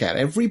look at,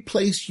 every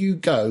place you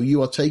go,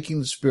 you are taking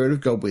the Spirit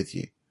of God with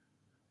you.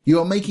 You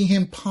are making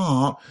him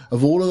part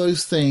of all of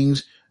those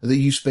things that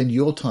you spend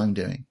your time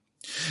doing.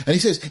 And he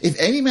says, if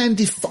any man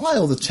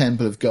defile the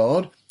temple of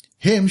God,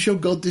 him shall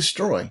God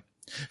destroy.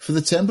 For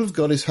the temple of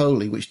God is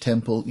holy, which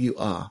temple you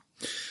are.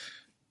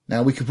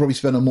 Now, we could probably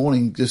spend a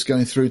morning just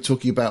going through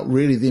talking about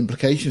really the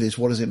implication of this.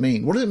 What does it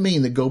mean? What does it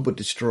mean that God would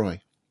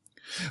destroy?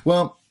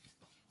 Well,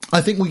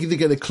 I think we can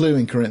get a clue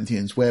in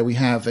Corinthians where we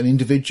have an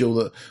individual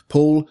that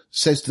Paul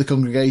says to the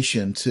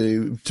congregation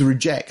to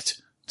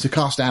reject, to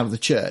cast out of the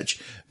church,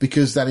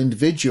 because that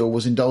individual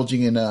was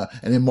indulging in an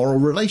immoral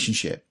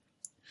relationship.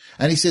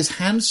 And he says,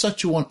 hand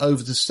such a one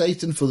over to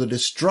Satan for the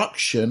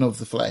destruction of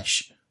the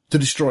flesh, to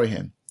destroy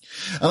him.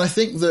 And I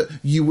think that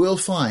you will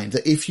find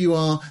that if you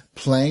are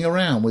playing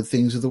around with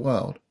things of the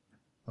world,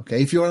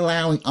 okay, if you're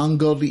allowing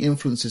ungodly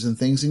influences and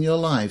things in your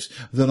lives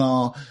that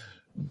are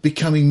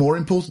becoming more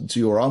important to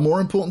you or are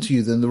more important to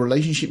you than the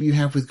relationship you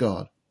have with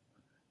God.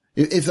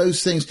 If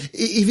those things,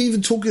 if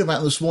even talking about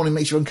them this morning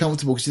makes you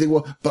uncomfortable because you think,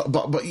 well,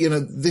 but,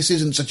 this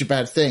isn't such a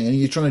bad thing and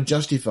you're trying to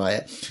justify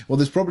it. Well,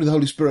 there's probably the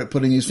Holy Spirit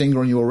putting his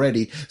finger on you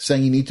already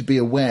saying you need to be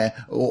aware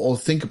or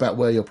think about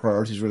where your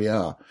priorities really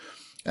are.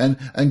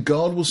 And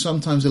God will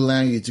sometimes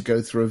allow you to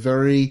go through a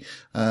very,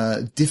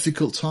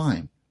 difficult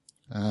time.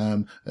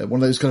 One of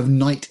those kind of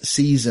night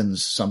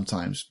seasons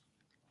sometimes.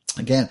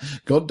 Again,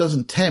 God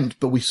doesn't tempt,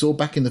 but we saw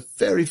back in the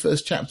very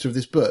first chapter of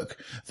this book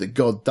that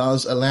God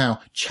does allow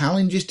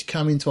challenges to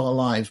come into our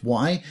lives.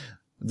 Why?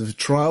 the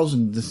trials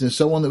and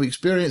so on that we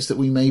experience, that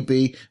we may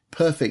be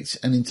perfect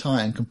and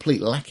entire and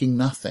complete, lacking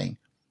nothing.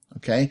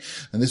 Okay.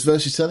 And this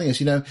verse is telling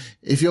us,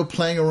 if you're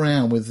playing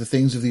around with the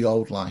things of the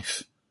old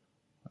life,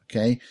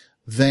 okay,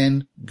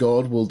 then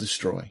God will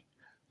destroy.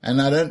 And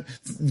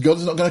God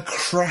is not going to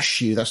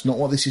crush you. That's not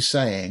what this is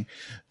saying.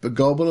 But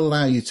God will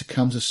allow you to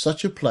come to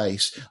such a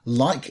place,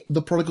 like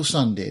the prodigal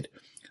son did,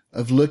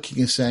 of looking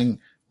and saying,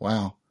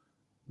 wow,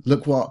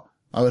 look what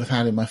I would have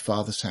had in my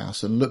father's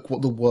house, and look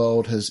what the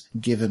world has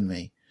given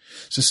me.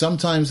 So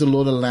sometimes the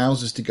Lord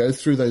allows us to go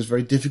through those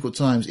very difficult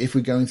times if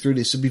we're going through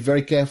this. So be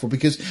very careful,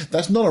 because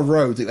that's not a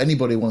road that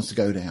anybody wants to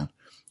go down.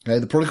 Okay,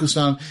 the prodigal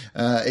son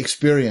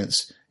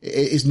experience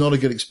is not a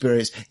good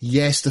experience.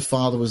 Yes, the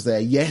father was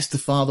there. Yes, the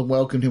father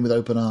welcomed him with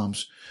open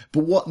arms.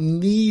 But what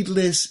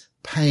needless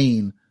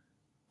pain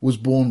was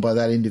borne by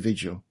that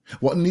individual?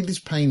 What needless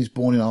pain is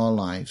borne in our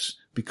lives,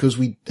 because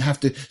we have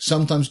to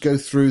sometimes go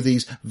through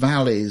these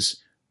valleys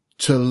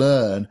to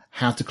learn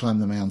how to climb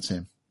the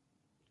mountain.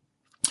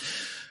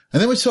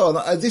 And then we're told,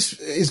 this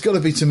is got to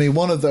be to me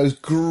one of those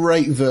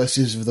great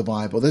verses of the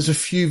Bible. There's a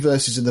few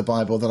verses in the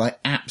Bible that I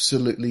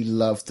absolutely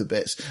love to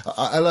bits.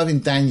 I love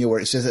in Daniel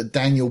where it says that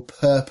Daniel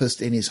purposed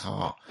in his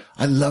heart.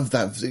 I love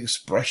that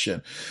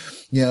expression.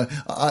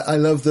 I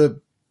love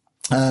the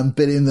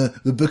bit in the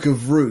book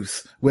of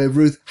Ruth where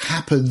Ruth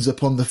happens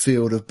upon the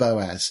field of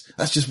Boaz.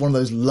 That's just one of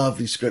those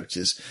lovely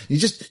scriptures. It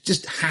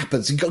just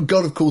happens. And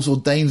God, of course,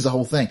 ordains the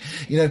whole thing,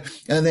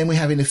 and then we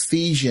have in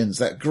Ephesians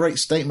that great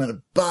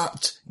statement,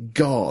 but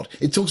God.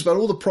 It talks about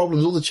all the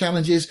problems, all the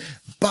challenges,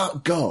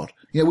 but God.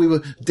 We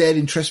were dead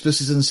in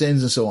trespasses and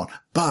sins and so on,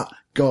 but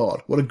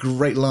God. What a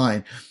great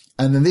line.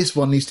 And then this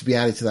one needs to be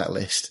added to that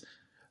list.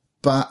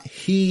 But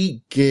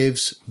he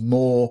gives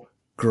more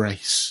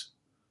grace.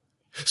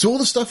 So all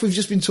the stuff we've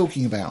just been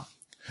talking about,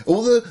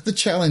 all the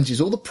challenges,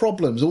 all the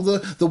problems, all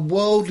the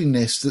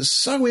worldliness that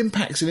so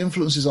impacts and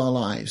influences our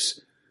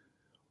lives.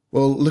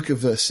 Well, look at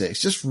verse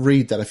 6. Just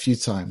read that a few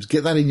times.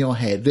 Get that in your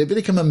head. It'll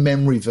become a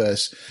memory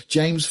verse.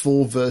 James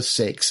 4 verse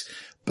 6.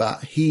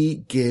 But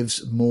he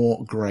gives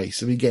more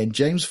grace. And again,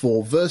 James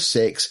 4 verse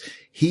 6.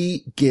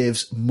 He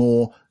gives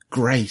more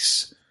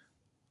grace.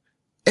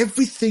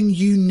 Everything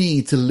you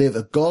need to live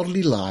a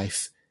godly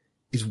life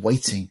is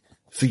waiting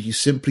for you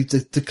simply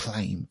to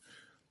claim.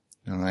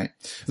 All right.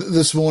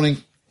 This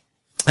morning,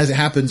 as it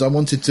happens, I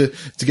wanted to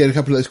get a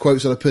couple of those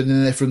quotes that I put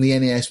in there from the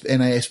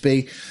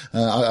NASB.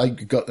 I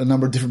got a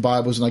number of different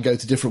Bibles and I go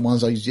to different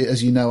ones.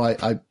 As you know,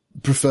 I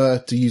prefer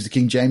to use the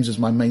King James as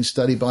my main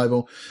study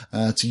Bible,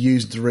 to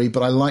use and to read,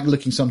 but I like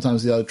looking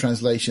sometimes at the other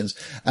translations.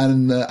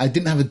 And, I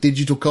didn't have a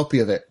digital copy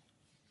of it.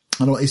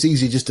 I know it's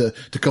easy just to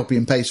copy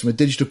and paste from a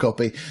digital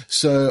copy.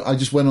 So I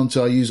just went on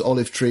I use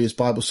Olive Tree as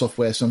Bible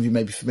software. Some of you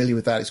may be familiar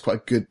with that. It's quite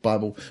a good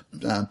Bible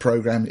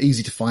program,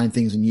 easy to find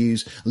things and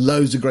use.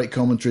 Loads of great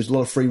commentaries, a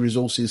lot of free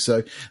resources.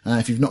 So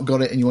if you've not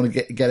got it and you want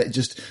to get it,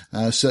 just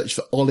search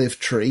for Olive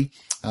Tree.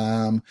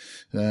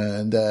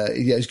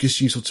 It's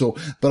just a useful tool.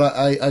 But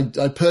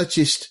I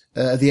purchased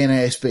the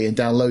NASB and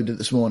downloaded it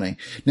this morning.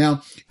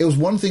 Now, it was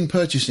one thing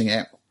purchasing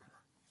it.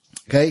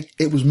 Okay,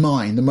 it was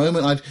mine. The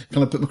moment I'd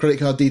kind of put my credit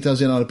card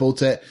details in, I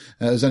bought it.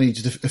 It was only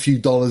just a few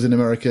dollars in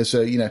America,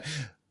 so,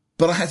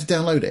 but I had to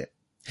download it.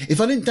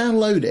 If I didn't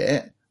download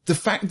it, the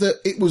fact that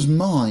it was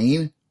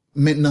mine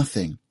meant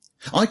nothing.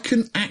 I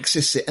couldn't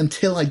access it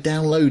until I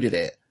downloaded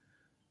it.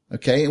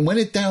 Okay, and when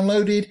it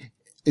downloaded,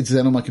 it's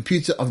then on my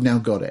computer. I've now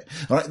got it.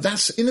 All right,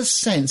 that's, in a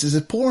sense, is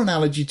a poor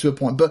analogy to a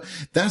point, but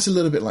that's a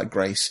little bit like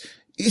grace.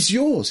 It's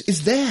yours.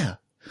 It's there.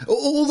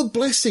 All the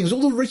blessings,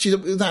 all the riches,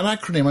 that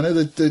acronym. I know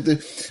that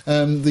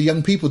the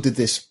young people did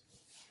this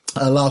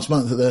last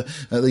month at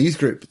the youth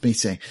group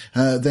meeting.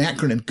 The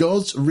acronym,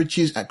 God's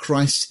riches at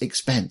Christ's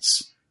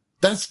expense.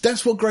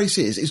 That's what grace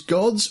is. It's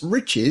God's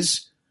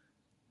riches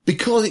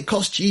because it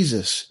cost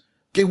Jesus.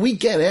 Okay, we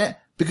get it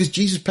because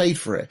Jesus paid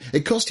for it.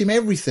 It cost him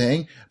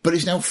everything, but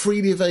it's now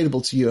freely available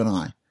to you and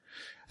I.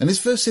 And this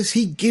verse says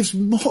he gives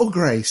more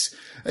grace.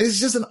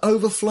 It's just an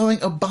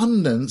overflowing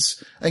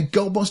abundance and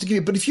God wants to give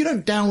it. But if you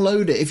don't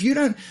download it, if you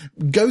don't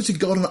go to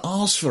God and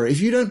ask for it,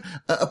 if you don't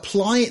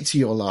apply it to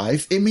your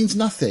life, it means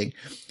nothing.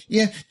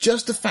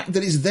 Just the fact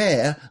that it's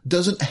there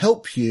doesn't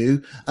help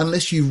you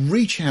unless you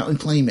reach out and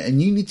claim it.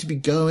 And you need to be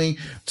going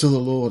to the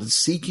Lord and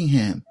seeking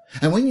him.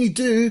 And when you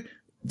do,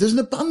 there's an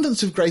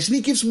abundance of grace and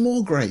he gives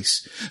more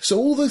grace. So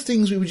all the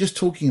things we were just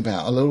talking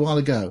about a little while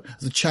ago,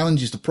 the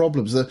challenges, the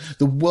problems,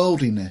 the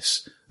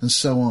worldliness and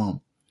so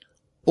on,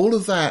 all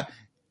of that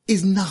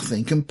is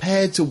nothing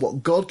compared to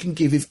what God can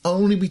give if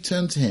only we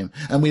turn to him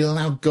and we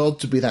allow God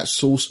to be that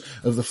source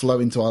of the flow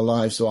into our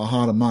lives, to our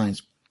heart and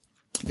minds.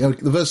 The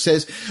verse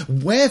says,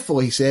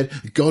 wherefore, he said,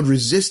 God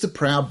resists the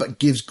proud, but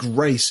gives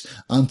grace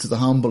unto the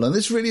humble. And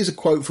this really is a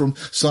quote from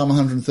Psalm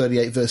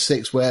 138 verse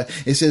 6, where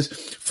it says,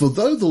 for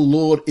though the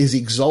Lord is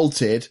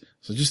exalted,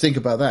 so just think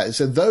about that. It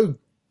said, though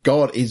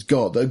God is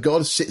God, though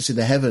God sits in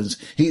the heavens,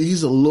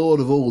 he's the Lord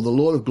of all, the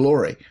Lord of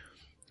glory.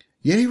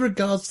 Yet he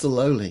regards the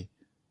lowly.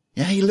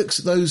 Yeah, he looks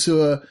at those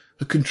who are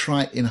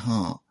contrite in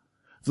heart.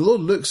 The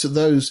Lord looks at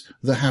those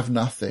that have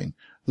nothing.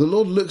 The The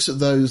Lord looks at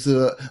those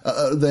that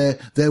are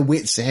their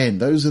wits'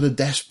 end, those that are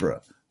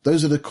desperate,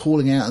 those that are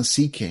calling out and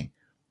seeking.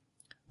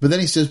 But then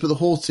he says, but the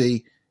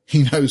haughty,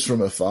 he knows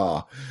from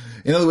afar.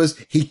 In other words,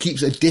 he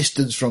keeps a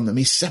distance from them.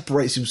 He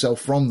separates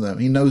himself from them.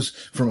 He knows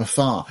from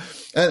afar.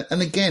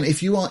 And again,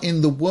 if you are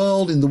in the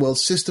world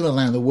system,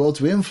 allowing the world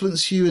to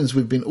influence you,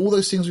 and all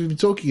those things we've been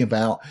talking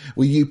about,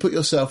 will you put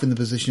yourself in the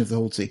position of the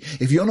haughty?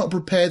 If you're not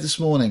prepared this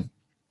morning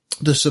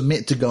to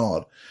submit to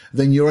God,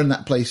 then you're in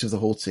that place of the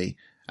haughty.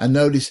 And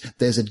notice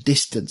there's a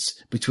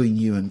distance between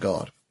you and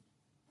God.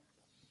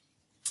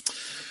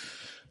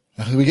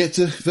 We get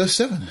to verse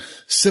 7.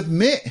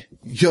 Submit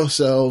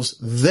yourselves,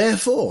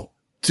 therefore,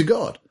 to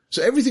God.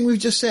 So everything we've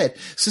just said.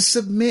 So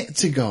submit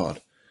to God.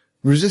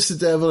 Resist the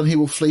devil and he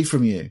will flee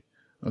from you.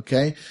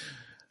 Okay?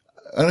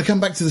 And I'll come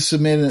back to the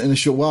submit in a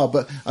short while,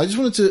 but I just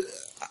wanted to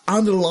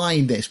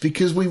underline this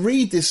because we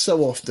read this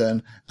so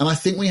often and I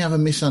think we have a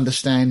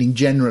misunderstanding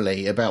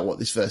generally about what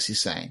this verse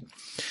is saying.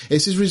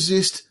 It says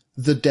resist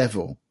the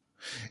devil.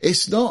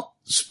 It's not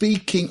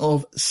speaking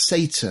of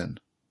Satan.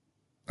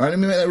 All right, let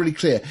me make that really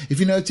clear. If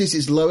you notice,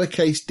 it's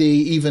lowercase d,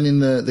 even in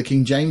the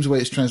King James way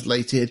it's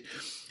translated.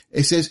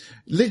 It says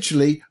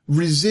literally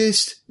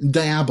resist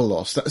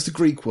diabolos. That's the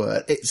Greek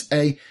word. It's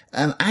an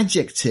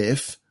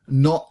adjective,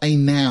 not a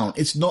noun.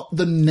 It's not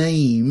the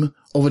name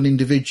of an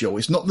individual.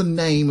 It's not the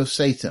name of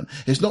Satan.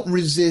 It's not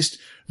resist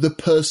the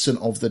person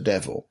of the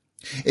devil.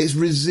 It's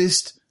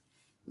resist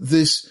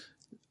this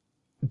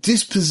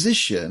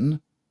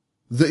disposition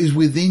that is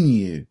within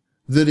you,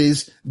 that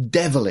is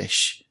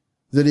devilish,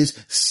 that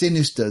is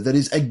sinister, that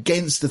is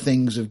against the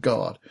things of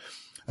God.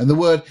 And the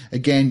word,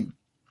 again,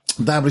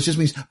 diabolos just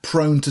means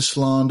prone to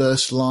slander,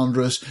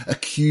 slanderous,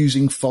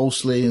 accusing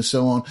falsely, and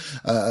so on.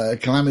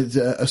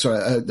 Calumniator,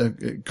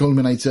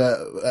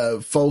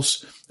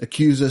 false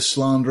accuser,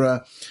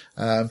 slanderer.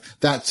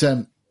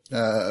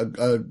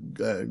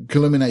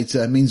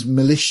 Calumniator means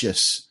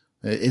malicious,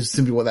 is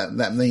simply what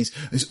that means.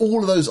 It's all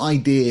of those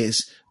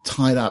ideas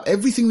tied up.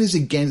 Everything is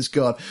against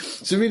God.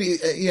 So really,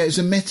 it's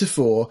a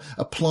metaphor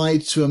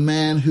applied to a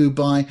man who,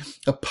 by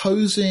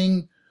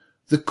opposing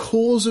the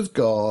cause of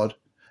God,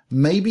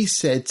 may be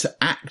said to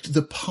act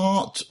the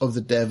part of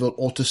the devil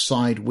or to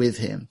side with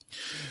him.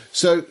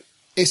 So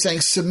it's saying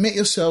submit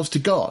yourselves to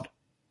God.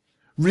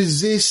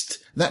 Resist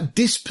that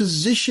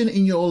disposition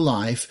in your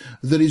life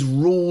that is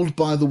ruled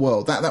by the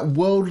world, that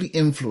worldly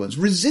influence.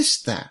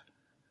 Resist that.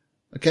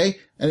 Okay?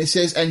 And it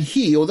says, and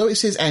he, although it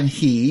says and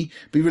he,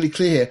 be really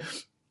clear here,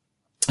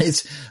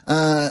 it's,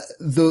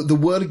 the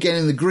word again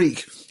in the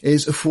Greek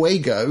is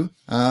fuego,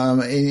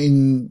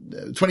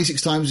 in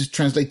 26 times is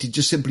translated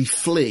just simply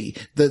flee.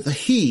 That the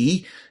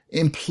he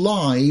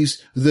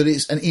implies that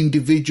it's an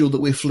individual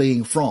that we're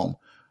fleeing from.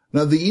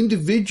 Now, the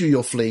individual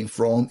you're fleeing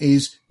from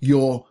is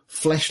your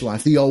flesh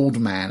life, the old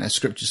man, as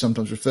scripture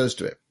sometimes refers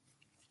to it.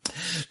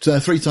 So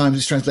 3 times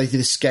it's translated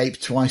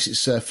escape, twice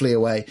it's flee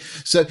away.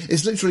 So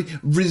it's literally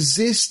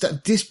resist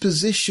that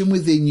disposition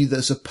within you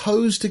that's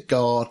opposed to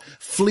God,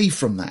 flee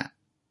from that.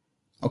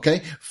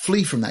 Okay?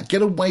 Flee from that.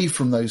 Get away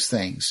from those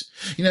things.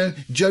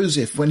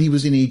 Joseph, when he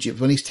was in Egypt,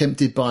 when he's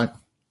tempted by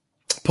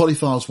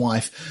Potiphar's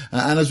wife,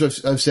 and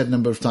as I've said a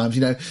number of times,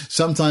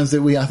 sometimes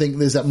I think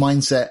there's that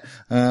mindset,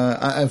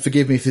 and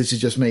forgive me if this is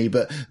just me,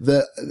 but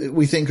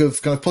we think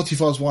of kind of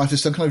Potiphar's wife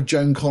as some kind of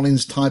Joan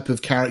Collins type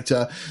of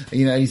character.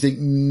 You think,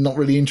 not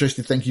really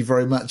interested, thank you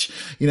very much,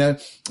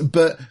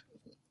 but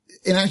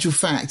in actual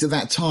fact, at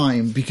that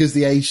time, because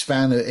the age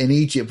span in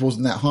Egypt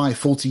wasn't that high,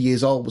 40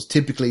 years old was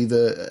typically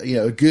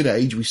a good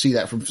age. We see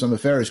that from some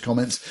of Pharaoh's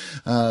comments,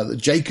 that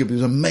Jacob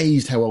was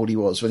amazed how old he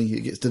was when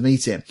he gets to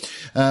meet him.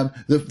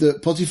 The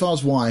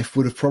Potiphar's wife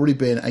would have probably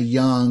been a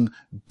young,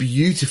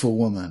 beautiful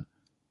woman.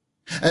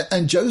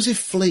 And Joseph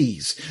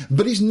flees,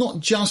 but he's not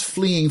just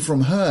fleeing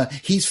from her.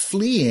 He's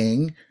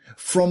fleeing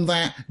from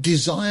that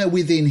desire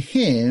within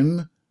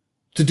him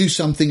to do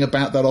something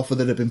about that offer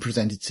that had been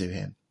presented to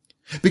him.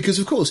 Because,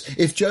 of course,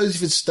 if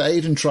Joseph had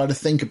stayed and tried to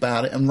think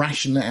about it and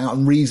ration it out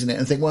and reason it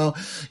and think, well,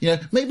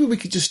 maybe we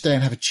could just stay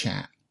and have a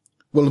chat.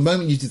 Well, the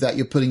moment you do that,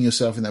 you're putting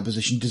yourself in that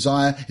position.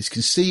 Desire is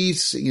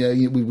conceived,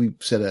 we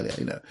said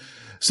earlier,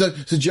 So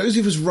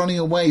Joseph was running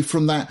away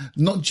from that,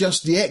 not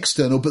just the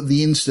external, but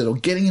the internal,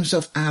 getting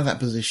himself out of that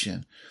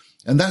position.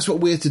 And that's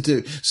what we're to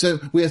do. So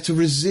we have to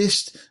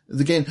resist,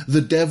 again, the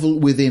devil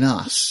within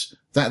us,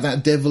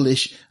 that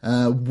devilish,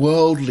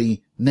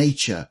 worldly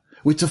nature.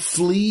 We're to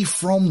flee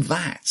from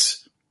that.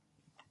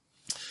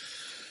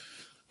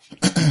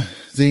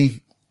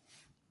 The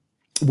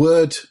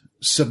word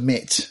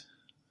submit,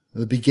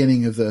 the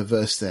beginning of the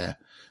verse there,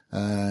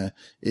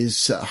 is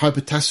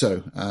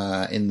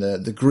hypotasso, in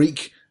the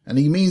Greek, and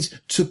it means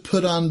to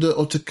put under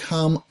or to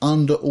come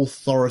under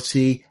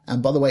authority.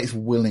 And by the way, it's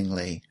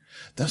willingly.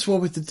 That's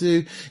what we're to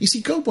do. You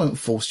see, God won't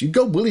force you.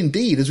 God will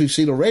indeed, as we've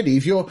seen already,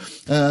 if you're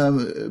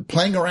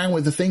playing around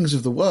with the things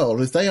of the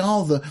world, if they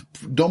are the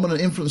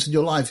dominant influence in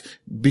your life,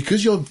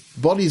 because your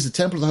body is the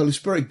temple of the Holy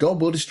Spirit,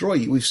 God will destroy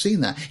you. We've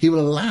seen that. He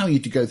will allow you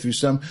to go through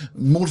some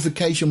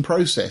mortification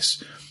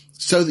process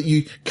so that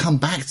you come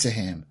back to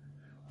him.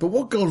 But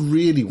what God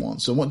really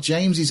wants, and what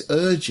James is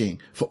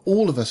urging for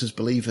all of us as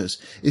believers,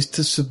 is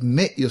to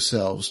submit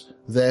yourselves,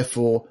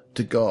 therefore,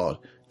 to God.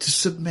 To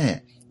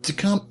submit, to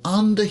come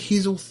under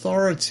his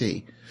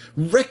authority,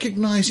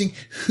 recognizing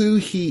who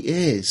he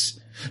is,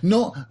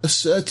 not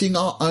asserting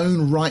our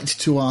own right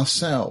to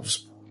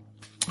ourselves.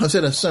 I've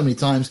said so many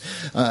times,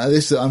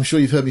 I'm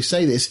sure you've heard me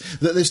say this,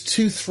 that there's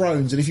two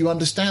thrones, and if you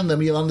understand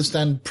them, you'll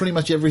understand pretty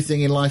much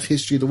everything in life,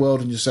 history, the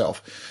world, and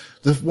yourself.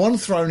 The one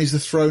throne is the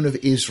throne of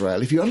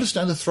Israel. If you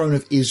understand the throne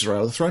of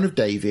Israel, the throne of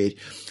David,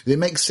 it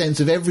makes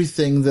sense of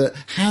everything that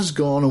has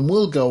gone and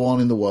will go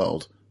on in the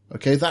world.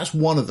 Okay, that's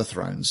one of the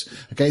thrones.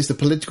 Okay, it's the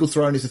political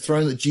throne. It's the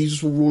throne that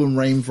Jesus will rule and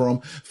reign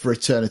from for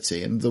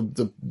eternity. And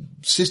the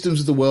systems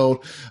of the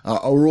world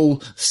are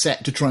all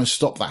set to try and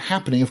stop that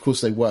happening. Of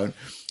course, they won't.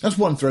 That's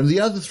one throne. The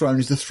other throne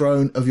is the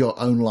throne of your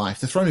own life,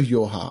 the throne of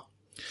your heart.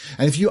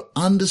 And if you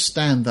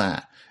understand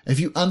that, if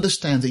you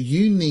understand that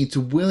you need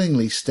to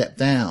willingly step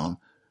down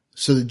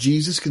so that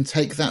Jesus can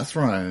take that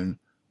throne,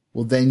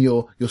 well, then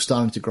you're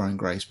starting to grow in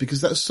grace,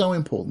 because that's so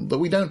important that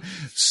we don't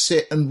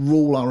sit and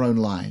rule our own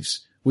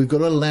lives. We've got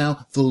to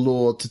allow the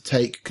Lord to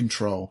take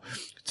control,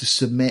 to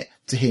submit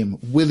to him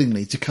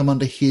willingly, to come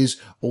under his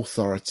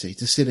authority,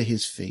 to sit at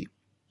his feet.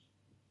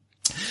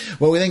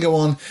 Well, we then go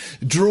on,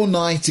 draw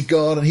nigh to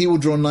God and he will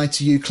draw nigh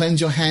to you.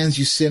 Cleanse your hands,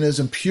 you sinners,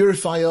 and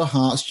purify your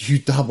hearts, you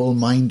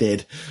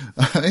double-minded.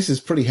 This is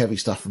pretty heavy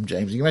stuff from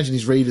James. You can imagine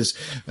his readers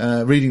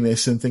reading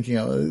this and thinking,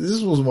 oh,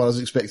 this wasn't what I was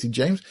expecting,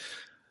 James.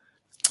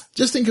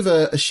 Just think of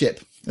a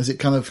ship as it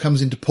kind of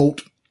comes into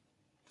port.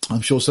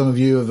 I'm sure some of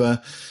you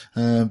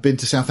have been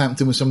to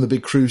Southampton with some of the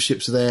big cruise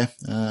ships there,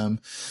 or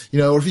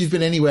if you've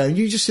been anywhere and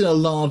you just seen a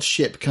large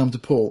ship come to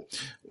port.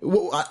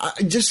 Well, I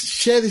just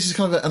share this as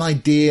kind of an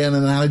idea and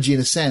an analogy in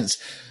a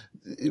sense.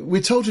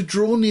 We're told to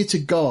draw near to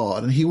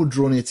God and he will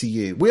draw near to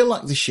you. We're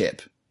like the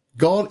ship.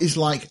 God is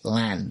like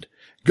land.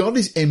 God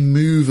is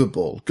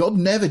immovable. God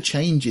never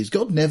changes.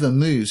 God never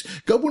moves.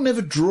 God will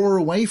never draw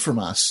away from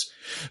us.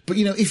 But,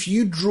 if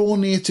you draw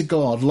near to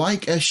God,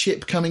 like a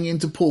ship coming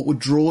into port would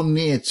draw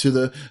near to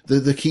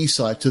the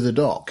quayside, to the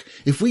dock,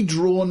 if we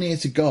draw near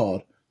to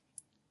God,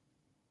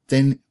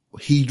 then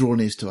he draws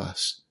near to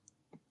us.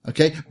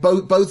 Okay?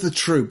 Both are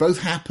true. Both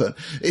happen.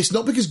 It's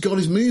not because God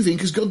is moving,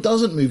 because God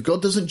doesn't move.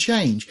 God doesn't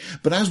change.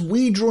 But as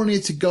we draw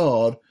near to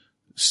God,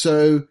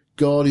 so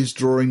God is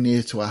drawing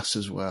near to us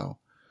as well.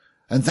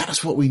 And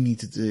that's what we need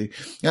to do.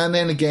 And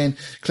then again,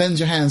 cleanse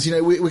your hands.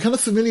 We're kind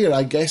of familiar,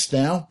 I guess,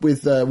 now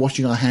with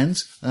washing our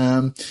hands.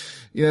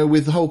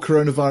 With the whole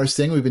coronavirus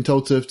thing, we've been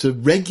told to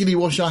regularly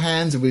wash our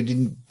hands, and we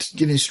didn't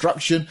get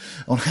instruction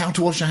on how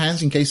to wash our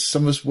hands in case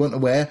some of us weren't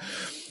aware.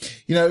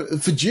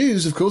 For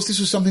Jews, of course, this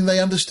was something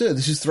they understood.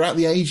 This is throughout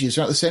the ages,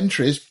 throughout the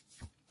centuries.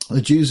 The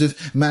Jews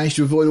have managed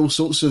to avoid all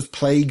sorts of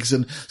plagues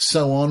and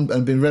so on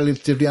and been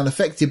relatively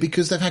unaffected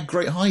because they've had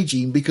great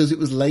hygiene, because it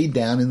was laid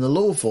down in the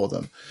law for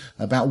them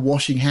about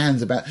washing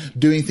hands, about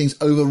doing things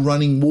over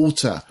running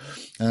water,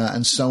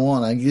 and so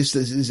on. I guess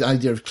there's this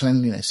idea of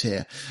cleanliness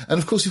here. And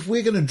of course, if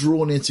we're going to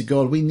draw near to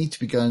God, we need to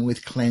be going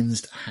with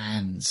cleansed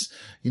hands,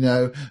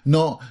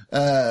 not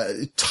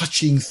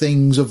touching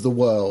things of the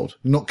world,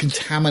 not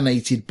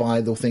contaminated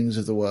by the things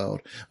of the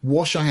world.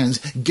 Wash our hands,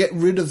 get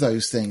rid of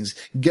those things,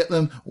 get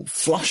them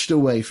flushed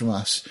away from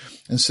us.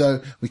 And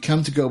so we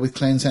come to God with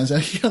cleansed hands.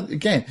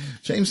 Again,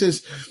 James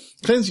says,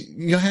 cleanse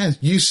your hands,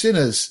 you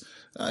sinners.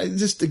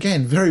 Just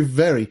again, very,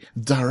 very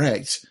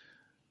direct,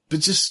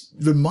 but just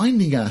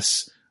reminding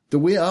us that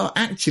we are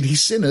actually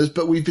sinners,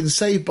 but we've been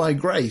saved by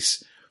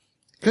grace.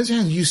 Cleanse your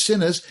hands, you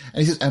sinners.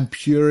 And he says, and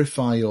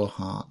purify your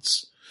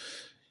hearts.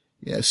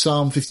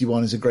 Psalm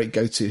 51 is a great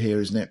go-to here,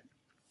 isn't it?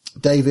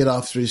 David,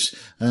 after his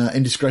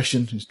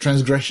indiscretion, his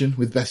transgression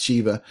with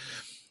Bathsheba,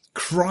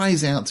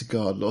 cries out to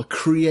God, Lord,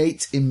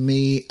 create in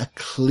me a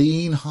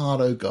clean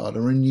heart, O God,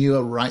 and renew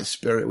a right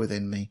spirit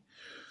within me.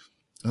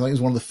 I think it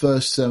was one of the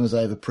first sermons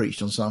I ever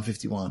preached on Psalm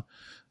 51.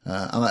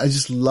 And I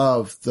just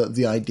love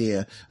the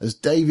idea as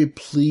David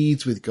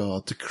pleads with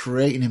God to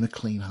create in him a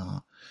clean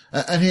heart.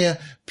 And here,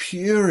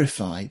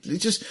 purify,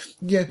 just,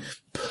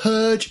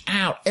 purge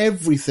out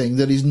everything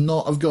that is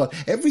not of God.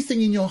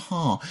 Everything in your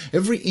heart,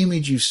 every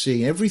image you've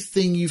seen,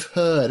 everything you've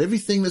heard,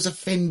 everything that's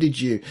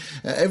offended you,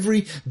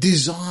 every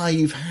desire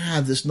you've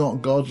had that's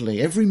not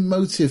godly, every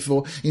motive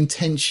or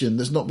intention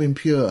that's not been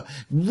pure,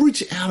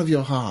 root it out of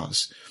your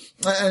hearts.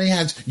 And he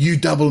adds, you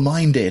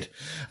double-minded.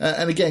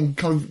 And again,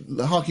 kind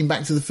of harking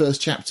back to the first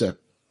chapter.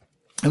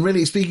 And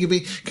really speaking of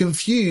being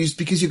confused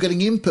because you're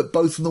getting input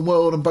both from the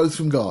world and both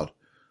from God.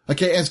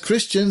 Okay, as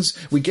Christians,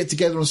 we get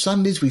together on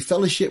Sundays, we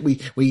fellowship,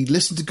 we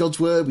listen to God's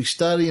word, we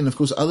study, and of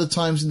course other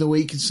times in the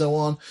week and so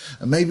on.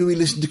 And maybe we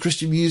listen to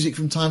Christian music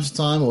from time to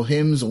time, or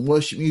hymns or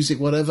worship music,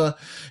 whatever.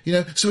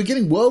 So we're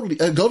getting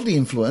godly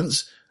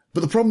influence. But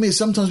the problem is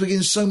sometimes we're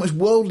getting so much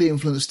worldly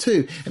influence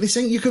too. And he's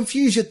saying you're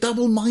confused, you're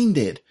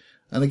double-minded.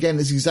 And again,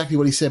 this is exactly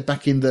what he said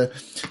back in the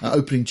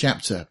opening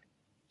chapter.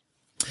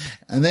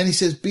 And then he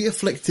says, be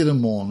afflicted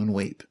and mourn and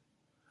weep.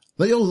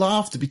 Let your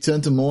laughter be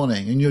turned to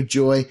mourning and your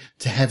joy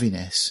to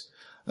heaviness.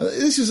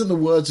 This isn't the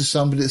words of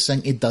somebody that's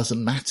saying it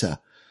doesn't matter.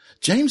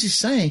 James is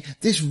saying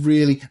this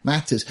really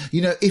matters.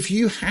 You know, if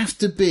you have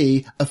to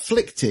be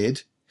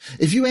afflicted,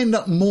 if you end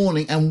up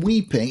mourning and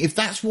weeping, if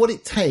that's what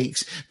it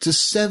takes to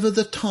sever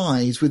the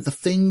ties with the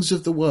things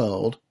of the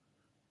world.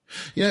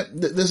 You know,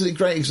 there's a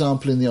great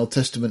example in the Old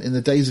Testament in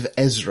the days of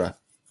Ezra.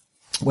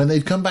 When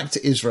they'd come back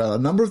to Israel, a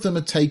number of them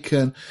had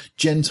taken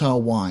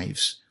Gentile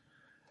wives.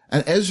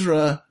 And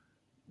Ezra,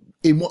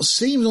 in what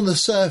seems on the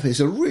surface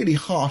a really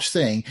harsh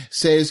thing,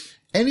 says,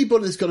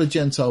 anybody that's got a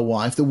Gentile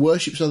wife that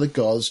worships other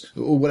gods,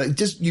 or whatever,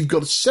 you've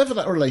got to sever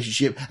that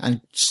relationship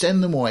and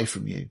send them away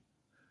from you.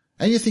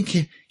 And you're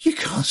thinking, you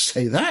can't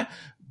say that.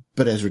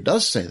 But Ezra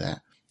does say that.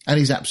 And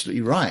he's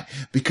absolutely right.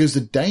 Because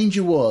the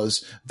danger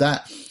was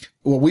that,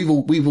 well,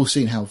 we've all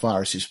seen how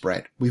viruses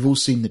spread. We've all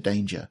seen the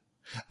danger.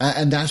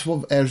 And that's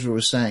what Ezra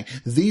was saying.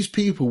 These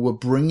people were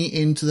bringing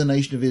into the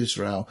nation of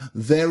Israel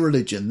their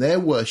religion, their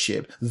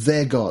worship,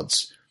 their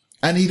gods.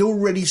 And he'd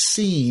already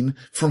seen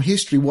from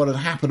history what had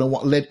happened and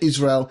what led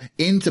Israel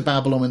into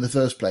Babylon in the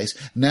first place.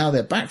 Now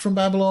they're back from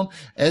Babylon.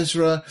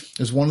 Ezra,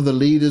 as one of the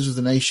leaders of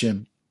the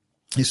nation,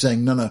 is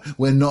saying, no,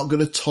 we're not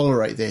going to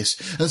tolerate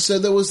this. And so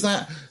there was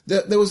that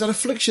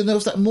affliction, there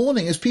was that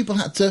mourning as people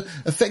had to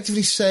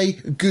effectively say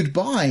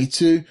goodbye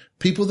to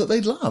people that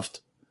they'd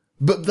loved.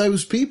 But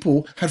those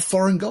people had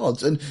foreign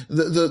gods, and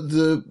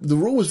the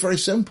rule was very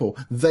simple.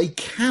 They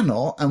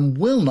cannot and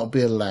will not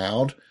be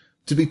allowed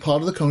to be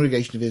part of the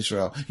congregation of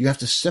Israel. You have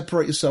to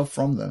separate yourself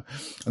from them.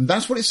 And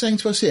that's what it's saying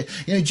to us here.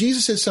 You know,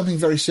 Jesus said something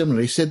very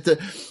similar. He said that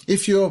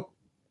if your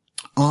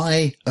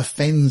eye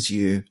offends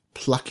you,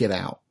 pluck it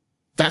out.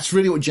 That's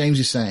really what James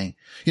is saying.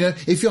 You know,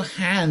 if your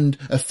hand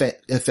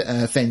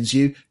offends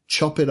you,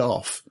 chop it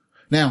off.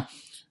 Now,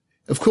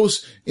 of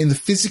course, in the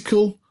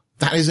physical,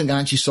 that isn't going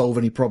to actually solve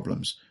any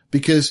problems.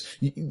 Because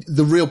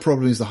the real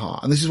problem is the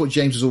heart. And this is what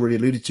James has already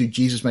alluded to.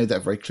 Jesus made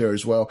that very clear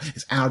as well.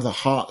 It's out of the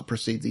heart that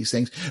proceed these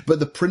things.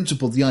 But the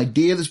principle, the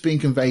idea that's being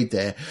conveyed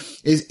there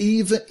is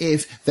even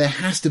if there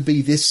has to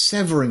be this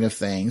severing of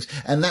things,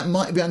 and that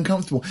might be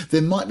uncomfortable,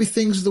 there might be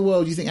things of the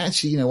world you think,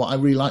 actually, you know what, I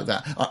really like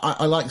that.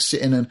 I like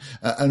sitting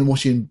and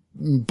watching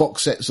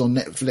box sets on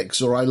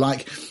Netflix, or I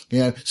like, you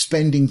know,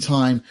 spending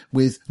time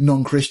with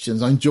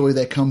non-Christians. I enjoy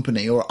their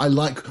company, or I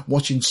like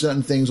watching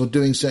certain things or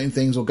doing certain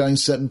things or going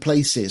certain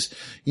places.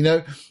 You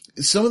know,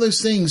 some of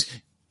those things,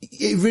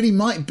 it really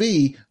might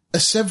be a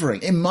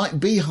severing. It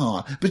might be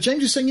hard. But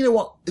James is saying, you know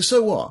what?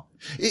 So what?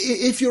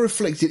 If you're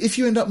afflicted, if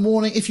you end up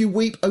mourning, if you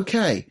weep,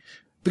 okay.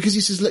 Because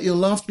he says, let your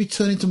laughter be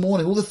turned into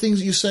mourning. All the things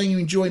that you're saying you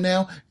enjoy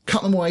now,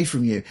 cut them away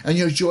from you, and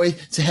your joy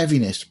to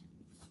heaviness.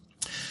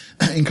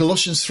 In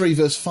Colossians 3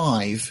 verse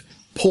 5,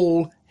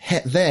 Paul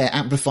there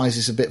amplifies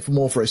this a bit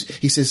more for us.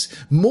 He says,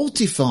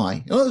 mortify,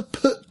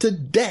 put to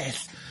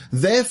death,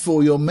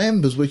 therefore your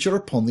members which are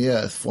upon the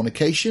earth,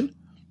 fornication,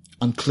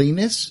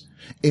 uncleanness,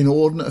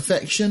 inordinate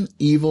affection,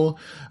 evil,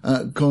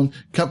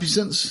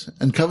 concupiscence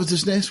and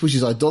covetousness, which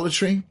is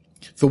idolatry,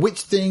 for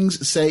which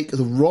things' sake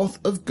the wrath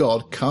of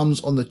God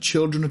comes on the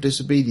children of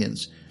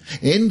disobedience,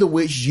 in the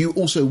which you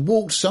also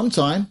walked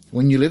sometime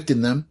when you lived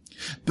in them,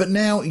 but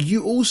now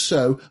you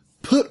also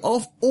put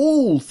off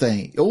all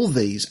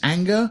these,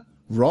 anger,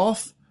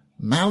 wrath,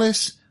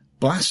 malice,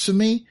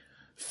 blasphemy,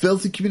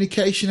 filthy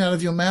communication out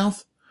of your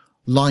mouth.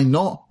 Lie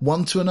not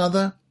one to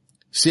another,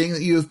 seeing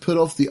that you have put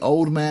off the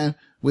old man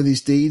with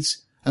his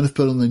deeds, and have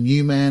put on the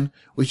new man,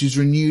 which is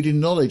renewed in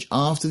knowledge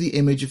after the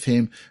image of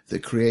him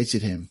that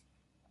created him.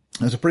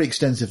 That's a pretty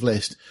extensive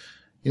list.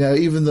 You know,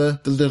 even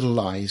the little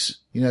lies,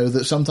 you know,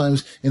 that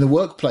sometimes in the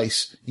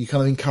workplace you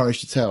kind of encourage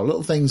to tell.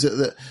 Little things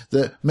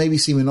that maybe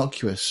seem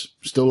innocuous,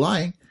 still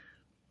lying.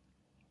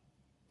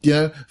 You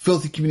know,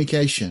 filthy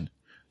communication.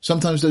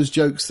 Sometimes those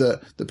jokes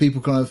that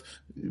people kind of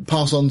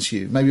pass on to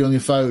you, maybe on your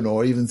phone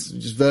or even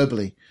just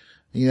verbally,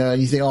 you know, and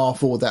you think, oh, I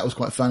thought that was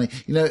quite funny.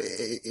 You know,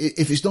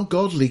 if it's not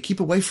godly, keep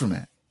away from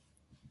it.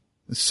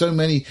 There's so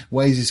many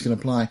ways it's going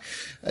to apply.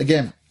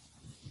 Again,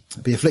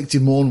 be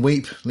afflicted, mourn,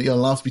 weep, let your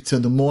laughter be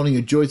turned to mourning,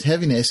 your joy to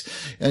heaviness.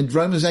 And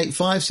Romans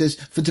 8:5 says,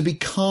 for to be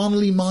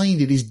carnally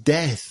minded is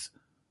death,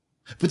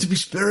 but to be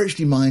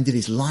spiritually minded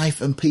is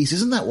life and peace.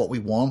 Isn't that what we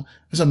want?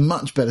 There's a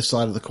much better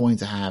side of the coin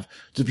to have,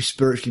 to be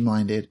spiritually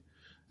minded.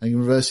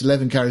 And verse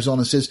 11 carries on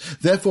and says,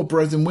 therefore,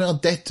 brethren, we are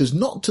debtors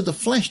not to the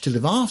flesh to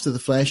live after the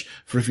flesh,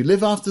 for if you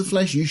live after the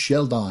flesh, you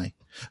shall die.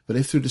 But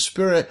if through the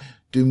Spirit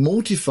do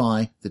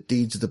mortify the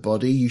deeds of the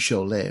body, you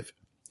shall live.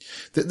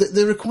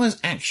 That requires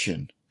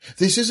action.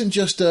 This isn't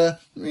just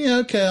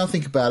okay, I'll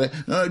think about it.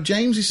 No,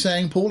 James is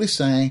saying, Paul is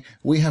saying,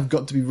 we have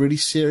got to be really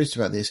serious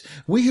about this.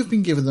 We have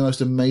been given the most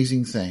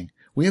amazing thing.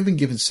 We have been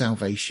given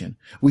salvation.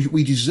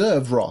 We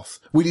deserve wrath.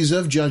 We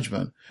deserve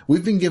judgment.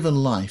 We've been given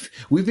life.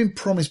 We've been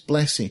promised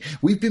blessing.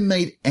 We've been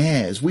made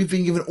heirs. We've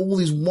been given all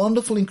these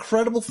wonderful,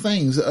 incredible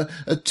things that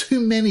are too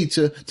many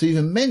to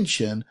even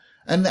mention.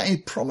 And that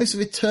in promise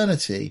of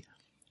eternity,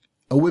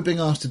 all we're being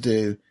asked to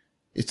do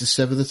is to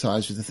sever the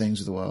ties with the things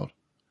of the world.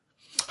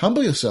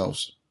 Humble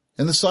yourselves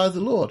in the sight of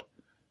the Lord.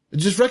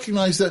 Just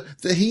recognize that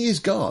he is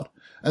God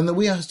and that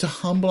we have to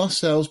humble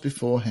ourselves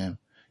before him.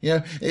 You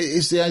know,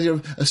 it's the idea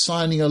of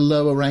assigning a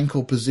lower rank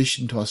or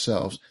position to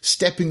ourselves,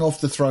 stepping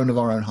off the throne of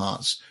our own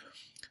hearts.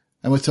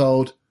 And we're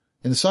told,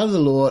 in the sight of the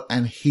Lord,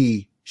 and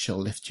he shall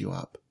lift you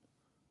up.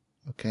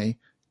 Okay?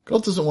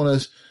 God doesn't want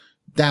us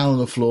down on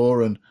the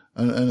floor and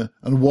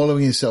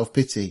wallowing in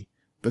self-pity.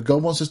 But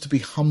God wants us to be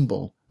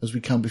humble as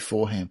we come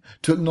before him,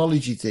 to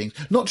acknowledge these things,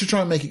 not to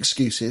try and make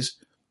excuses.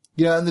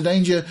 You know, and the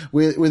danger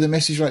with a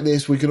message like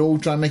this, we can all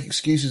try and make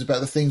excuses about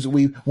the things that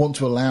we want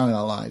to allow in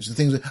our lives, the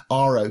things that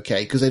are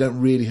okay, because they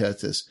don't really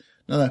hurt us.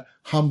 No,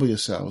 humble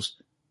yourselves.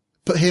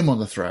 Put him on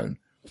the throne.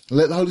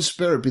 Let the Holy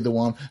Spirit be the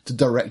one to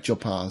direct your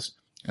paths.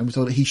 And we're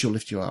told that he shall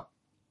lift you up.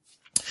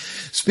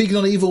 Speaking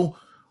on evil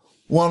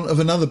one of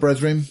another,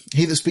 brethren,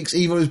 he that speaks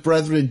evil of his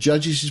brethren and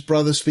judges his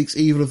brother speaks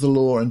evil of the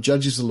law and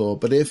judges the law.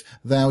 But if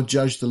thou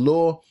judge the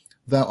law,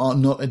 thou art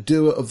not a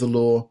doer of the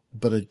law,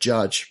 but a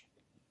judge.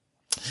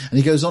 And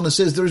he goes on and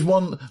says, there is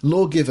one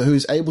lawgiver who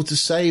is able to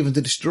save and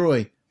to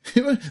destroy.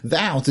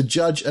 Thou to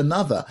judge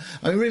another.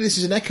 I mean, really, this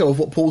is an echo of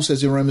what Paul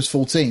says in Romans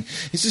 14.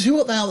 He says, who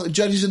art thou that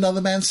judges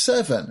another man's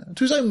servant?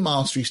 To his own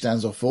master he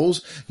stands or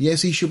falls.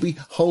 Yes, he shall be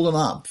holden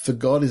up, for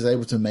God is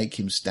able to make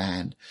him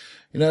stand.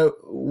 You know,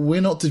 we're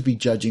not to be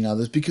judging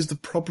others, because the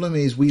problem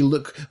is we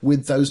look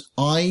with those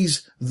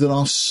eyes that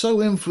are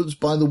so influenced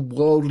by the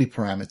worldly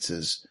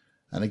parameters.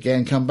 And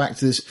again, come back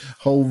to this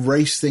whole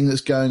race thing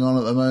that's going on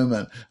at the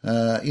moment.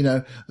 You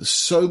know,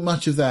 so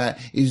much of that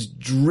is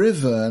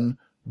driven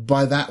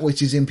by that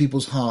which is in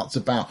people's hearts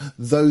about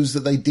those that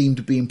they deem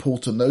to be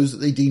important, those that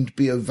they deem to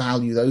be of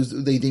value, those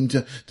that they deem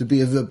to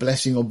be of a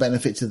blessing or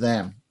benefit to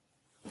them.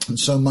 And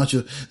so much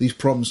of these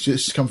problems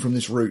just come from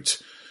this root.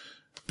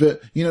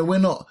 But, you know, we're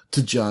not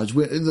to judge.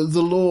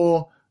 The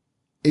law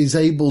is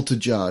able to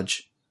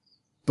judge,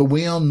 but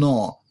we are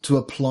not to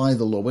apply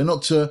the law. We're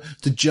not to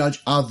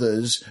judge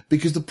others,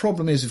 because the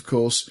problem is, of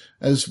course,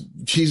 as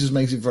Jesus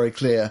makes it very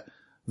clear,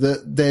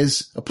 that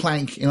there's a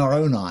plank in our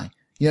own eye.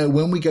 You know,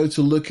 when we go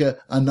to look at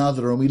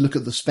another and we look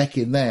at the speck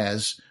in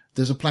theirs,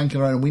 there's a plank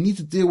in our own, and we need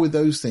to deal with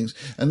those things.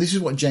 And this is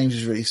what James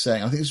is really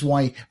saying. I think this is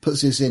why he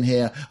puts this in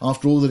here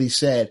after all that he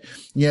said.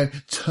 You know,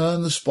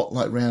 turn the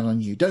spotlight round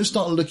on you. Don't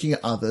start looking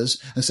at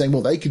others and saying,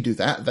 well, they can do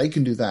that, they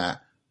can do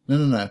that.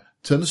 No.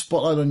 Turn the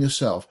spotlight on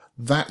yourself.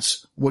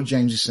 That's what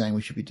James is saying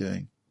we should be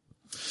doing.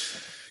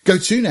 Go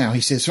to now,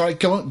 he says. All right,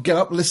 come on, get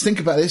up. Let's think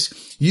about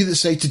this. You that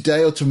say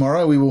today or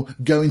tomorrow we will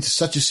go into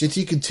such a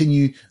city,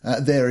 continue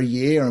there a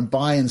year and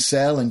buy and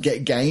sell and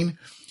get gain.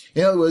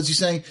 In other words, he's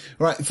saying,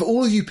 right, for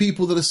all of you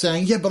people that are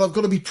saying, yeah, but I've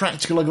got to be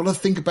practical. I've got to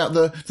think about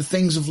the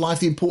things of life,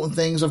 the important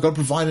things. I've got to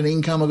provide an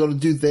income. I've got to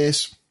do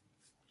this.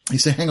 He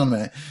said, hang on a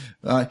minute.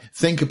 All right,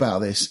 think about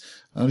this.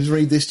 I'll just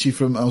read this to you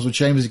from Oswald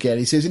Chambers again.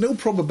 He says, in all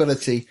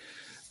probability,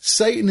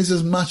 Satan is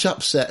as much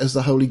upset as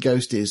the Holy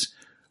Ghost is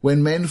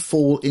when men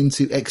fall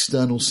into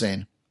external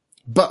sin,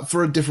 but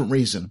for a different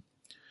reason.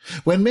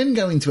 When men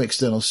go into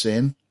external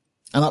sin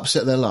and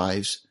upset their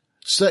lives,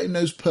 Satan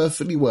knows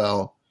perfectly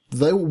well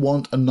they will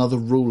want another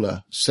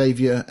ruler,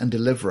 saviour and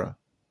deliverer.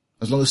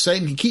 As long as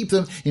Satan can keep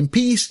them in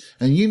peace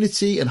and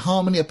unity and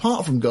harmony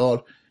apart from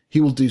God, he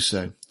will do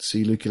so.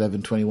 See Luke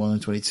 11:21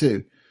 and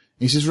 22.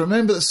 He says,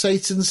 remember that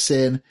Satan's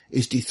sin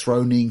is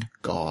dethroning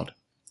God.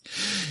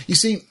 You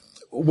see,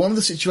 one of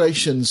the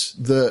situations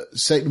that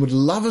Satan would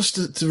love us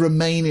to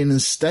remain in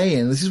and stay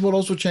in, this is what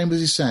Oswald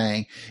Chambers is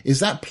saying, is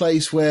that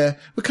place where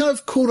we're kind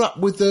of caught up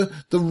with the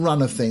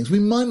run of things. We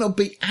might not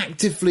be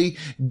actively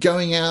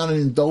going out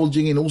and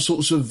indulging in all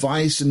sorts of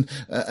vice and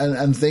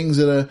things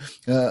that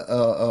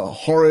are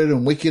horrid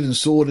and wicked and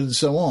sordid and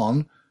so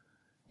on,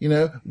 you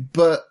know,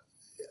 but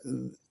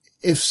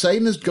if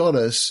Satan has got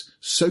us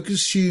so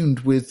consumed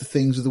with the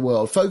things of the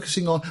world,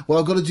 focusing on, well,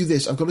 I've got to do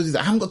this, I've got to do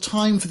that, I haven't got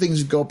time for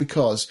things of God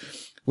because,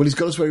 well, he's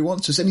got us where he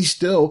wants us, and he's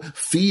still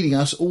feeding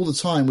us all the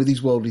time with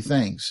these worldly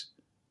things.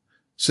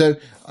 So,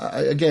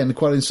 again,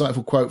 quite an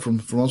insightful quote from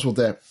Oswald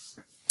there.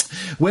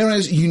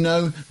 Whereas you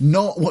know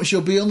not what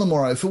shall be on the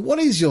morrow, for what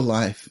is your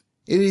life?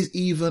 It is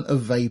even a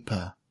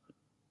vapour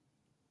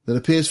that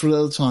appears for a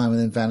little time and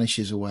then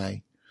vanishes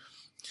away.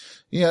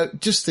 You know,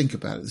 just think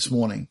about it this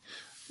morning.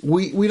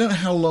 We don't know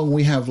how long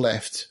we have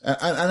left.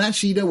 And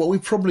actually, you know what?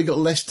 We've probably got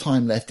less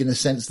time left in a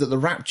sense that the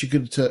rapture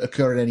could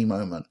occur at any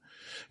moment.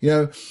 You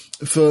know,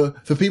 for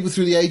people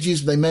through the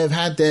ages, they may have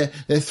had their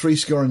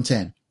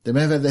 70. They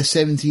may have had their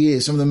 70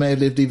 years. Some of them may have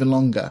lived even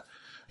longer.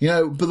 You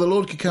know, but the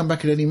Lord could come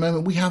back at any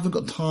moment. We haven't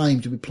got time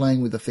to be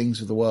playing with the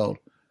things of the world.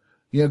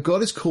 You know,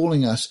 God is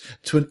calling us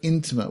to an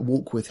intimate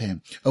walk with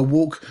him, a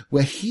walk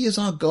where he is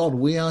our God.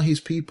 We are his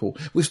people.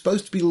 We're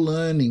supposed to be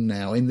learning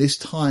now in this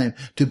time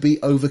to be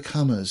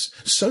overcomers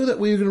so that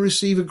we're going to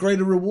receive a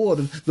greater reward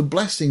and the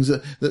blessings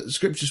that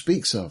scripture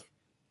speaks of.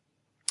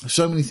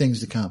 So many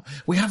things to come.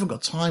 We haven't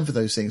got time for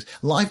those things.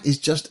 Life is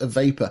just a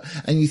vapor.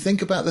 And you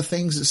think about the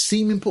things that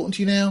seem important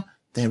to you now,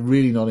 they're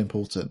really not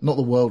important, not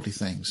the worldly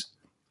things.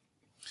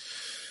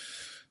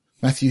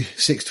 Matthew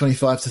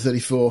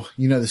 6:25-34,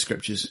 you know the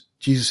scriptures.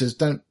 Jesus says,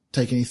 don't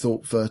take any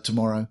thought for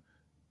tomorrow.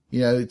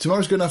 You know,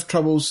 tomorrow's got enough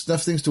troubles,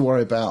 enough things to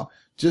worry about.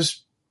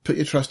 Just put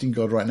your trust in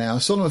God right now.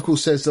 Solomon, of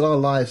course, says that our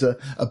lives are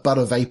but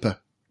a vapor.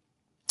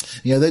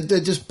 You know, they're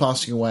just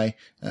passing away.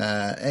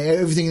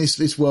 Everything in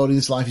this world, in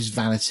this life, is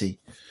vanity.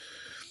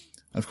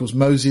 And of course,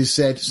 Moses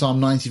said, Psalm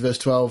 90 verse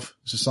 12,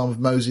 it's a Psalm of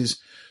Moses,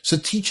 so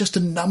teach us to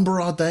number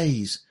our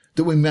days,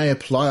 that we may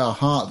apply our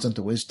hearts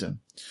unto wisdom.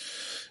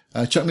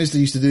 Chuck Missler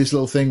used to do this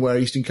little thing where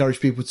he used to encourage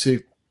people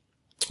to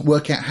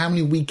work out how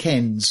many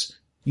weekends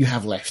you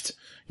have left.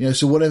 You know,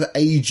 so whatever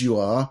age you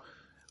are,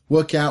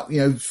 work out,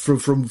 you know,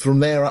 from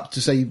there up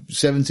to say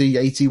 70,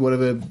 80,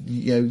 whatever,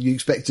 you know, you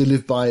expect to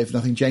live by if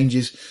nothing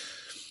changes.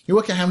 You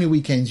work out how many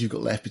weekends you've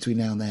got left between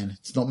now and then.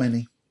 It's not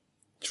many.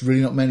 It's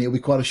really not many. It'll be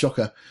quite a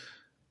shocker.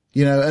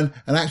 You know, and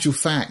an actual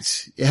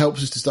fact, it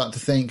helps us to start to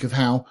think of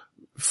how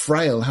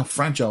frail, how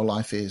fragile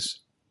life is.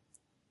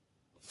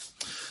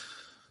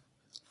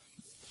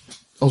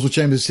 Oswald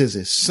Chambers says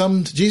this,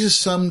 Jesus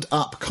summed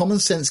up common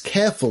sense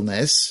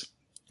carefulness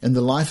in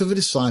the life of a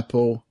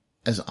disciple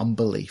as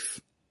unbelief.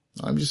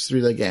 I'm just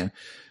through that again.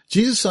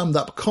 Jesus summed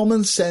up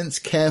common sense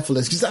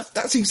carefulness, because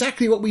that's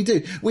exactly what we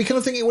do. We kind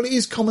of think, well, it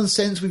is common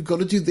sense. We've got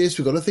to do this.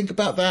 We've got to think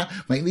about that,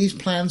 make these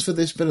plans for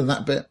this bit and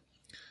that bit.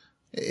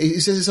 He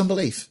says it's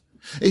unbelief.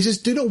 He says,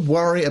 do not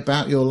worry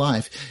about your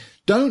life.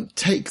 Don't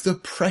take the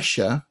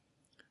pressure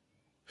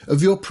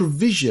of your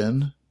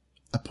provision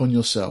upon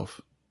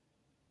yourself.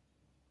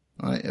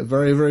 All right?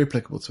 Very, very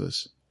applicable to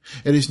us.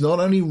 It is not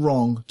only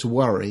wrong to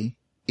worry,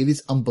 it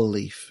is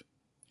unbelief.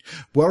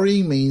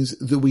 Worrying means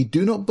that we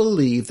do not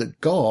believe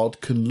that God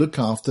can look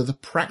after the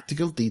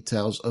practical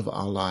details of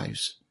our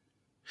lives.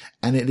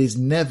 And it is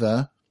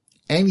never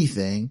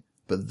anything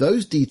but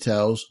those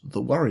details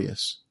that worry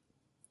us.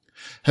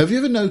 Have you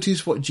ever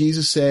noticed what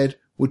Jesus said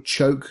would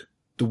choke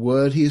the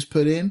word he has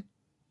put in?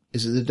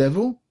 Is it the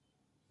devil?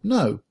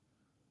 No.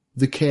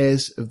 The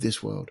cares of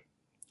this world.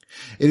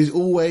 It is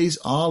always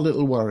our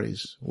little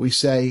worries. We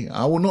say,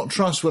 I will not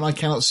trust when I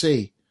cannot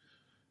see.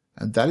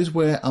 And that is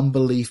where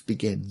unbelief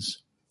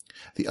begins.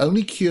 The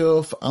only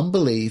cure for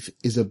unbelief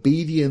is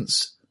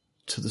obedience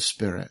to the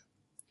Spirit.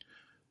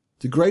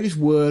 The greatest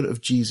word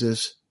of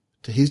Jesus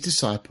to his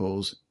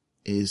disciples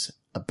is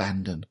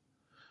abandon.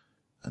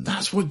 And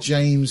that's what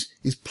James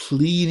is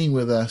pleading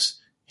with us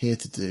here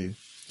to do.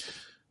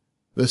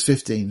 Verse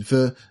 15,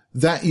 for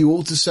that you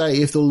ought to say,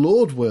 if the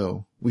Lord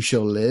will, we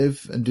shall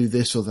live and do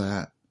this or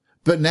that.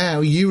 But now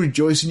you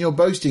rejoice in your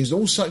boastings.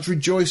 All such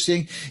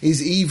rejoicing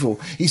is evil.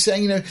 He's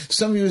saying, you know,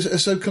 some of you are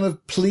so kind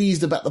of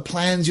pleased about the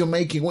plans you're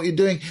making, what you're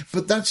doing,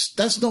 but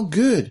that's not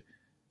good.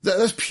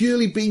 That's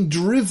purely being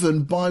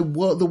driven by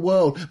the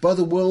world, by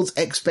the world's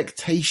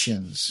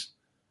expectations.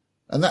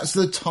 And that's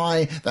the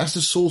tie, that's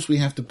the source we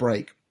have to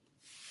break.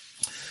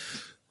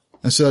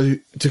 And so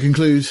to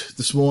conclude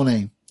this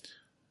morning,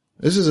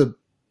 this is a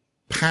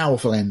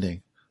powerful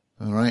ending.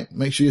 All right.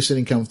 Make sure you're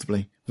sitting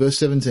comfortably. Verse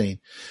 17.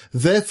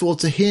 Therefore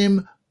to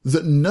him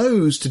that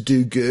knows to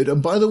do good.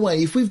 And by the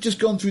way, if we've just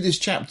gone through this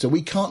chapter,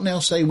 we can't now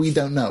say we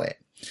don't know it.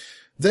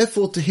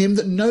 Therefore to him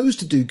that knows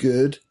to do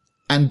good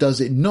and does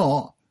it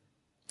not,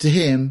 to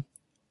him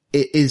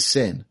it is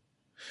sin.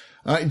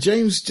 All right.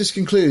 James just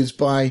concludes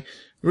by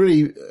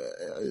really,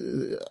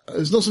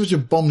 it's not so much a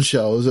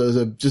bombshell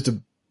as just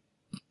a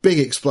big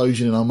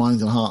explosion in our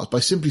minds and hearts by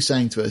simply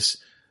saying to us,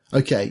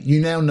 okay, you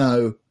now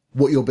know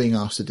what you're being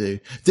asked to do.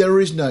 There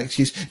is no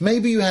excuse.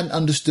 Maybe you hadn't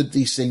understood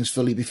these things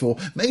fully before.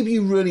 Maybe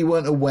you really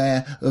weren't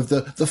aware of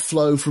the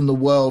flow from the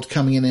world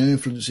coming in and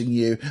influencing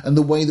you, and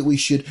the way that we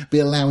should be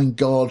allowing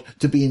God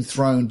to be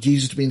enthroned,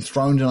 Jesus to be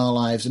enthroned in our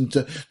lives, and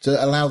to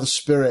allow the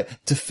Spirit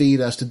to feed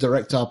us, to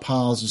direct our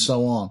paths and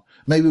so on.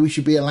 Maybe we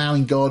should be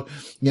allowing God,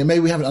 maybe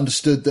we haven't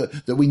understood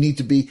that we need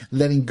to be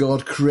letting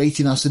God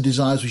create in us the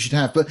desires we should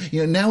have. But,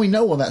 now we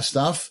know all that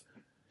stuff.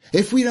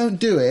 If we don't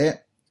do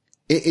it,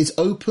 it is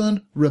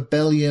open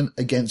rebellion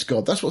against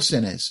God. That's what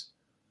sin is.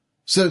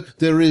 So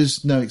there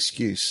is no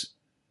excuse.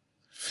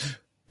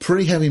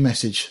 Pretty heavy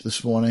message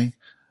this morning.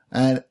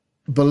 And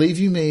believe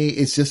you me,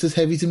 it's just as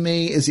heavy to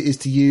me as it is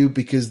to you,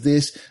 because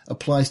this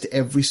applies to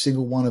every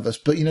single one of us.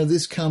 But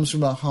this comes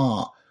from a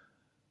heart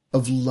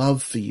of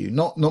love for you.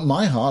 Not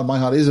my heart. My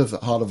heart is a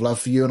heart of love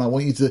for you. And I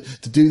want you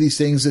to do these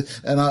things.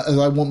 And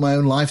I want my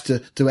own life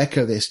to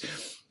echo this.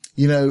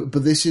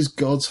 But this is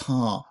God's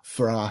heart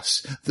for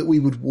us, that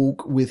we would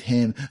walk with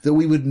him, that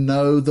we would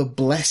know the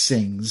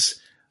blessings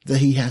that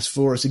he has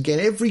for us. Again,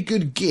 every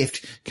good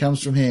gift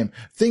comes from him.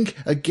 Think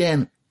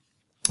again,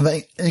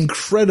 that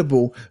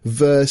incredible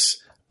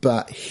verse,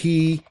 but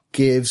he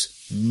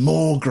gives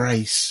more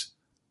grace.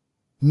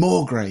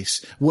 More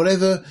grace.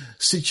 Whatever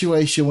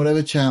situation,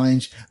 whatever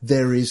challenge,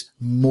 there is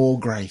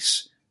more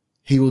grace.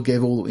 He will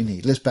give all that we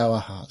need. Let's bow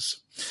our hearts.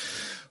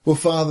 Well,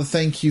 Father,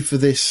 thank you for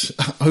this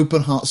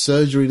open heart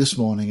surgery this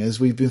morning, as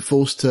we've been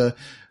forced to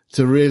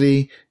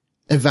really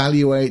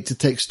evaluate, to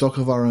take stock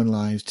of our own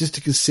lives, just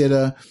to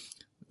consider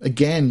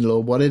again,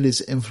 Lord, what it is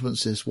that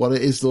influences, what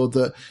it is, Lord,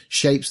 that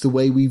shapes the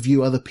way we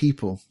view other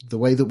people, the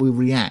way that we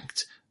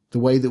react, the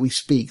way that we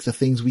speak, the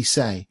things we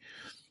say.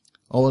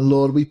 Oh, and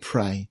Lord, we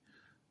pray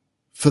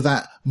for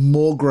that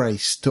more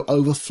grace to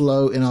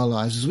overflow in our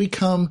lives as we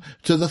come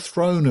to the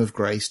throne of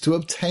grace to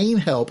obtain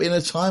help in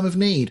a time of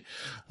need.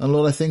 And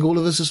Lord, I think all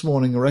of us this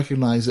morning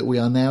recognize that we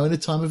are now in a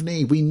time of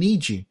need. We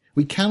need you.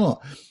 We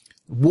cannot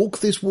walk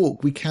this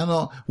walk. We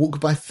cannot walk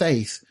by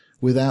faith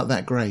without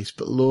that grace.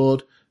 But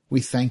Lord, we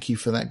thank you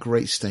for that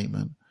great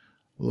statement.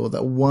 Lord,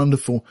 that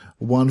wonderful,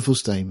 wonderful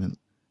statement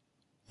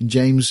in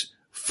James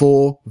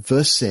 4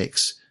 verse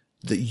 6,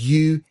 that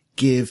you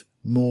give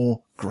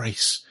more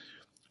grace.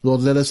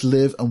 Lord, let us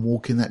live and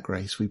walk in that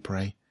grace, we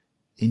pray.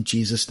 In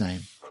Jesus'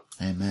 name,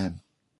 amen.